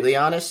completely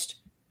honest,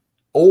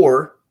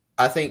 or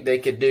I think they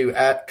could do,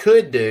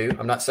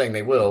 I'm not saying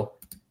they will,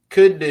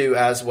 could do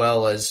as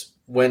well as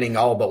winning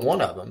all but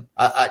one of them.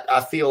 I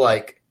feel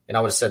like, and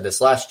I would have said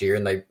this last year,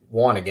 and they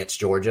won against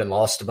Georgia and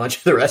lost a bunch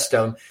of the rest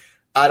of them.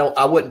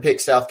 I wouldn't pick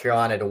South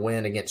Carolina to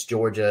win against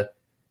Georgia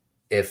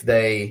if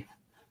they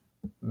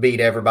beat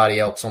everybody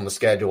else on the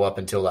schedule up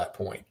until that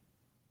point.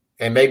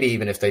 And maybe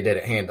even if they did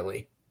it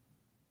handily.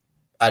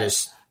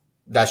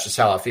 That's just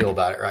how I feel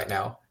about it right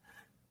now.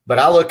 But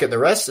I look at the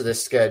rest of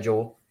this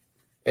schedule,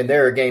 and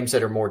there are games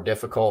that are more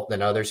difficult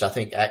than others. I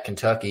think at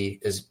Kentucky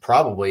is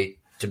probably,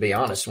 to be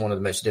honest, one of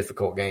the most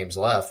difficult games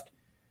left.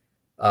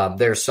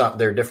 There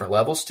are different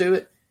levels to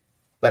it,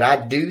 but I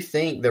do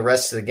think the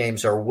rest of the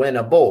games are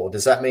winnable.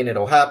 Does that mean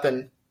it'll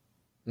happen?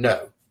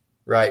 No,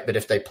 right? But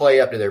if they play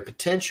up to their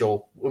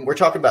potential, when we're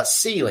talking about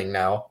ceiling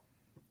now,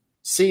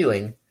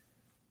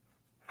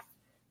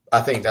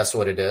 I think that's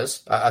what it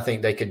is. I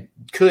think they could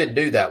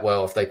do that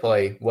well if they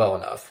play well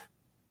enough.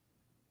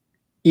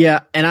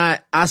 Yeah, and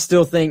I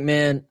still think,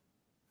 man,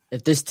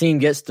 if this team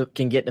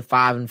can get to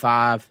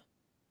 5-5,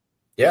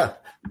 yeah,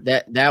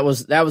 that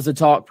was the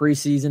talk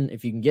preseason.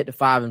 If you can get to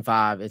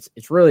 5-5,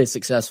 it's really a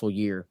successful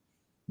year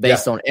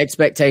based on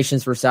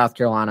expectations for South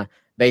Carolina,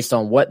 based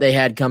on what they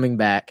had coming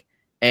back,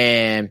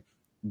 and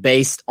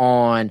based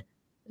on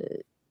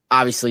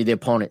obviously the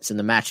opponents and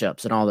the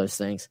matchups and all those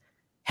things.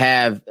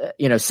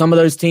 Some of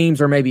those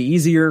teams are maybe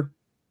easier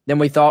than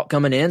we thought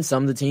coming in.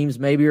 Some of the teams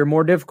maybe are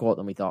more difficult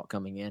than we thought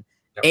coming in.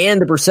 Yep.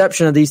 And the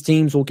perception of these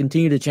teams will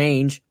continue to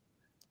change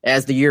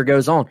as the year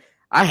goes on.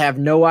 I have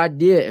no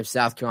idea if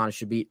South Carolina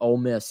should beat Ole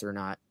Miss or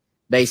not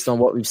based on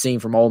what we've seen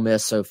from Ole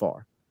Miss so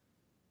far.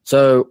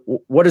 So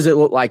what does it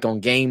look like on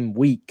game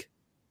week?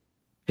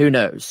 Who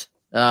knows?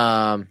 Okay,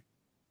 all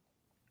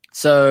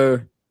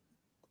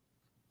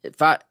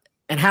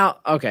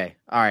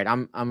right,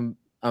 I'm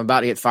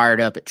about to get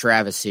fired up at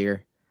Travis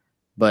here,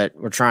 but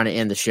we're trying to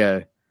end the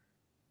show.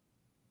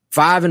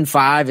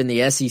 5-5 in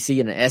the SEC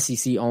and an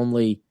SEC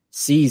only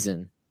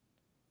season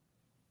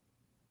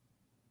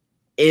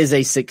is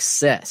a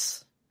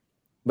success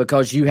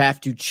because you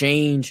have to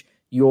change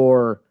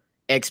your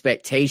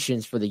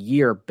expectations for the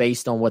year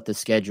based on what the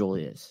schedule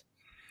is.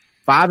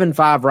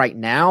 5-5 right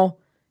now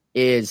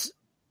is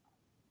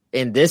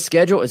in this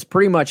schedule is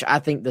pretty much, I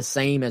think, the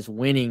same as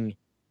winning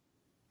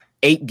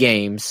 8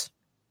 games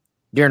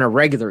during a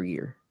regular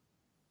year.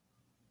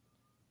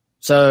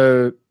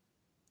 So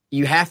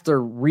you have to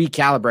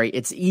recalibrate.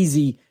 It's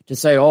easy to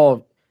say,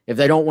 if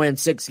they don't win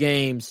 6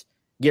 games,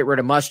 get rid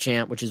of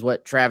Muschamp, which is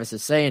what Travis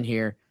is saying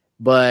here.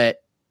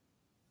 But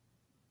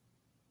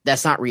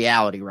that's not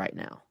reality right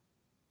now.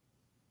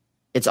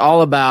 It's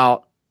all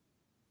about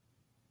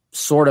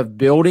sort of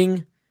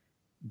building,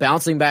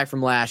 bouncing back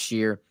from last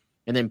year,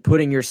 and then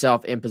putting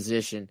yourself in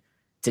position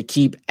to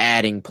keep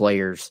adding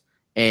players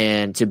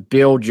and to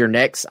build your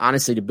next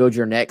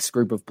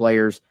group of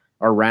players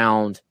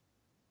around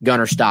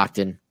Gunnar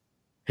Stockton,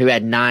 who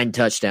had 9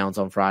 touchdowns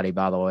on Friday,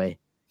 by the way,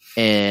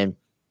 and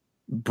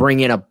bring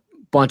in a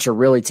bunch of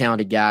really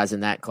talented guys in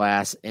that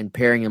class and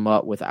pairing them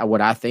up with what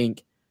I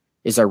think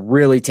is a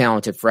really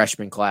talented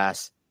freshman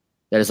class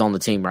that is on the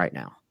team right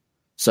now.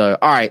 So,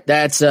 all right,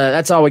 that's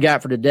all we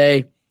got for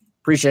today.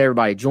 Appreciate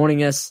everybody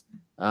joining us.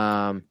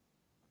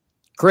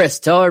 Chris,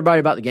 tell everybody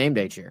about the game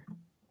day chair.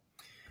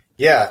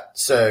 Yeah,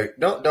 so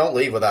don't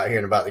leave without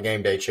hearing about the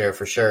game day chair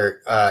for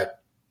sure.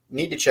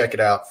 Need to check it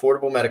out,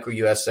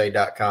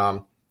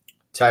 affordablemedicalusa.com.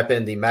 Type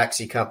in the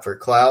Maxi Comfort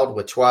Cloud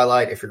with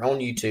Twilight. If you're on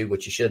YouTube,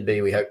 which you should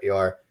be, we hope you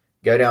are,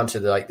 Go down to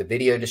the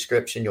video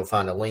description. You'll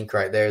find a link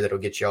right there that'll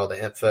get you all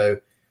the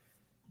info.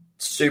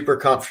 Super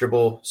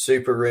comfortable,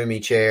 super roomy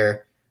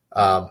chair.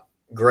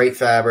 Great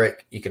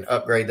fabric. You can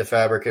upgrade the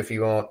fabric if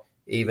you want.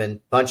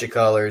 Even bunch of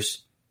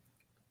colors,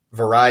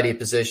 variety of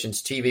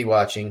positions, TV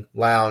watching,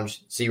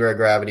 lounge, zero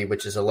gravity,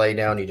 which is a lay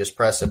down. You just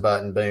press a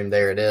button, boom,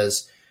 there it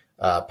is.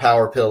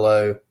 Power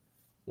pillow,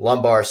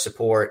 lumbar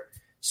support.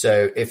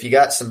 So if you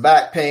got some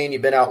back pain,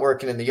 you've been out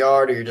working in the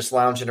yard, or you're just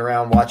lounging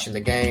around watching the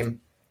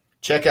game,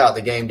 check out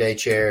the Game Day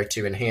chair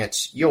to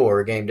enhance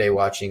your game day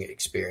watching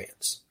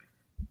experience.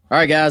 All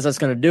right, guys, that's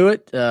going to do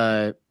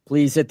it.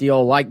 Please hit the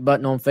old like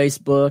button on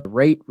Facebook,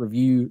 rate,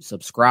 review,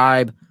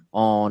 subscribe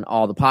on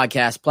all the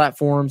podcast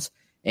platforms.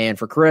 And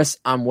for Chris,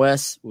 I'm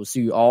Wes. We'll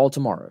see you all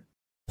tomorrow.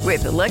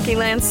 With the Lucky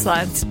Land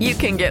Slots, you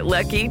can get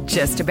lucky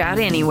just about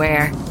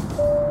anywhere.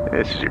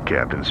 This is your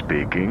captain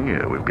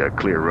speaking. We've got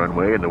clear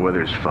runway and the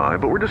weather's fine,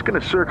 but we're just going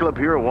to circle up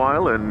here a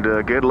while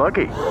and get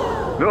lucky.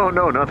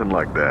 No, nothing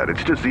like that.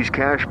 It's just these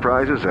cash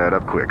prizes add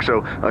up quick.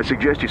 So I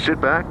suggest you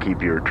sit back,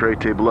 keep your tray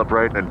table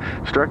upright, and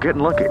start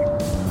getting lucky.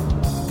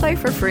 Play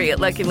for free at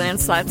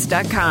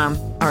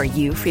LuckyLandSlots.com. Are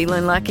you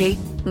feeling lucky?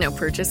 No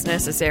purchase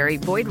necessary.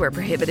 Void where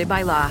prohibited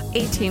by law.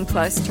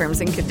 18+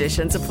 terms and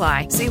conditions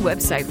apply. See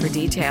website for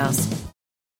details.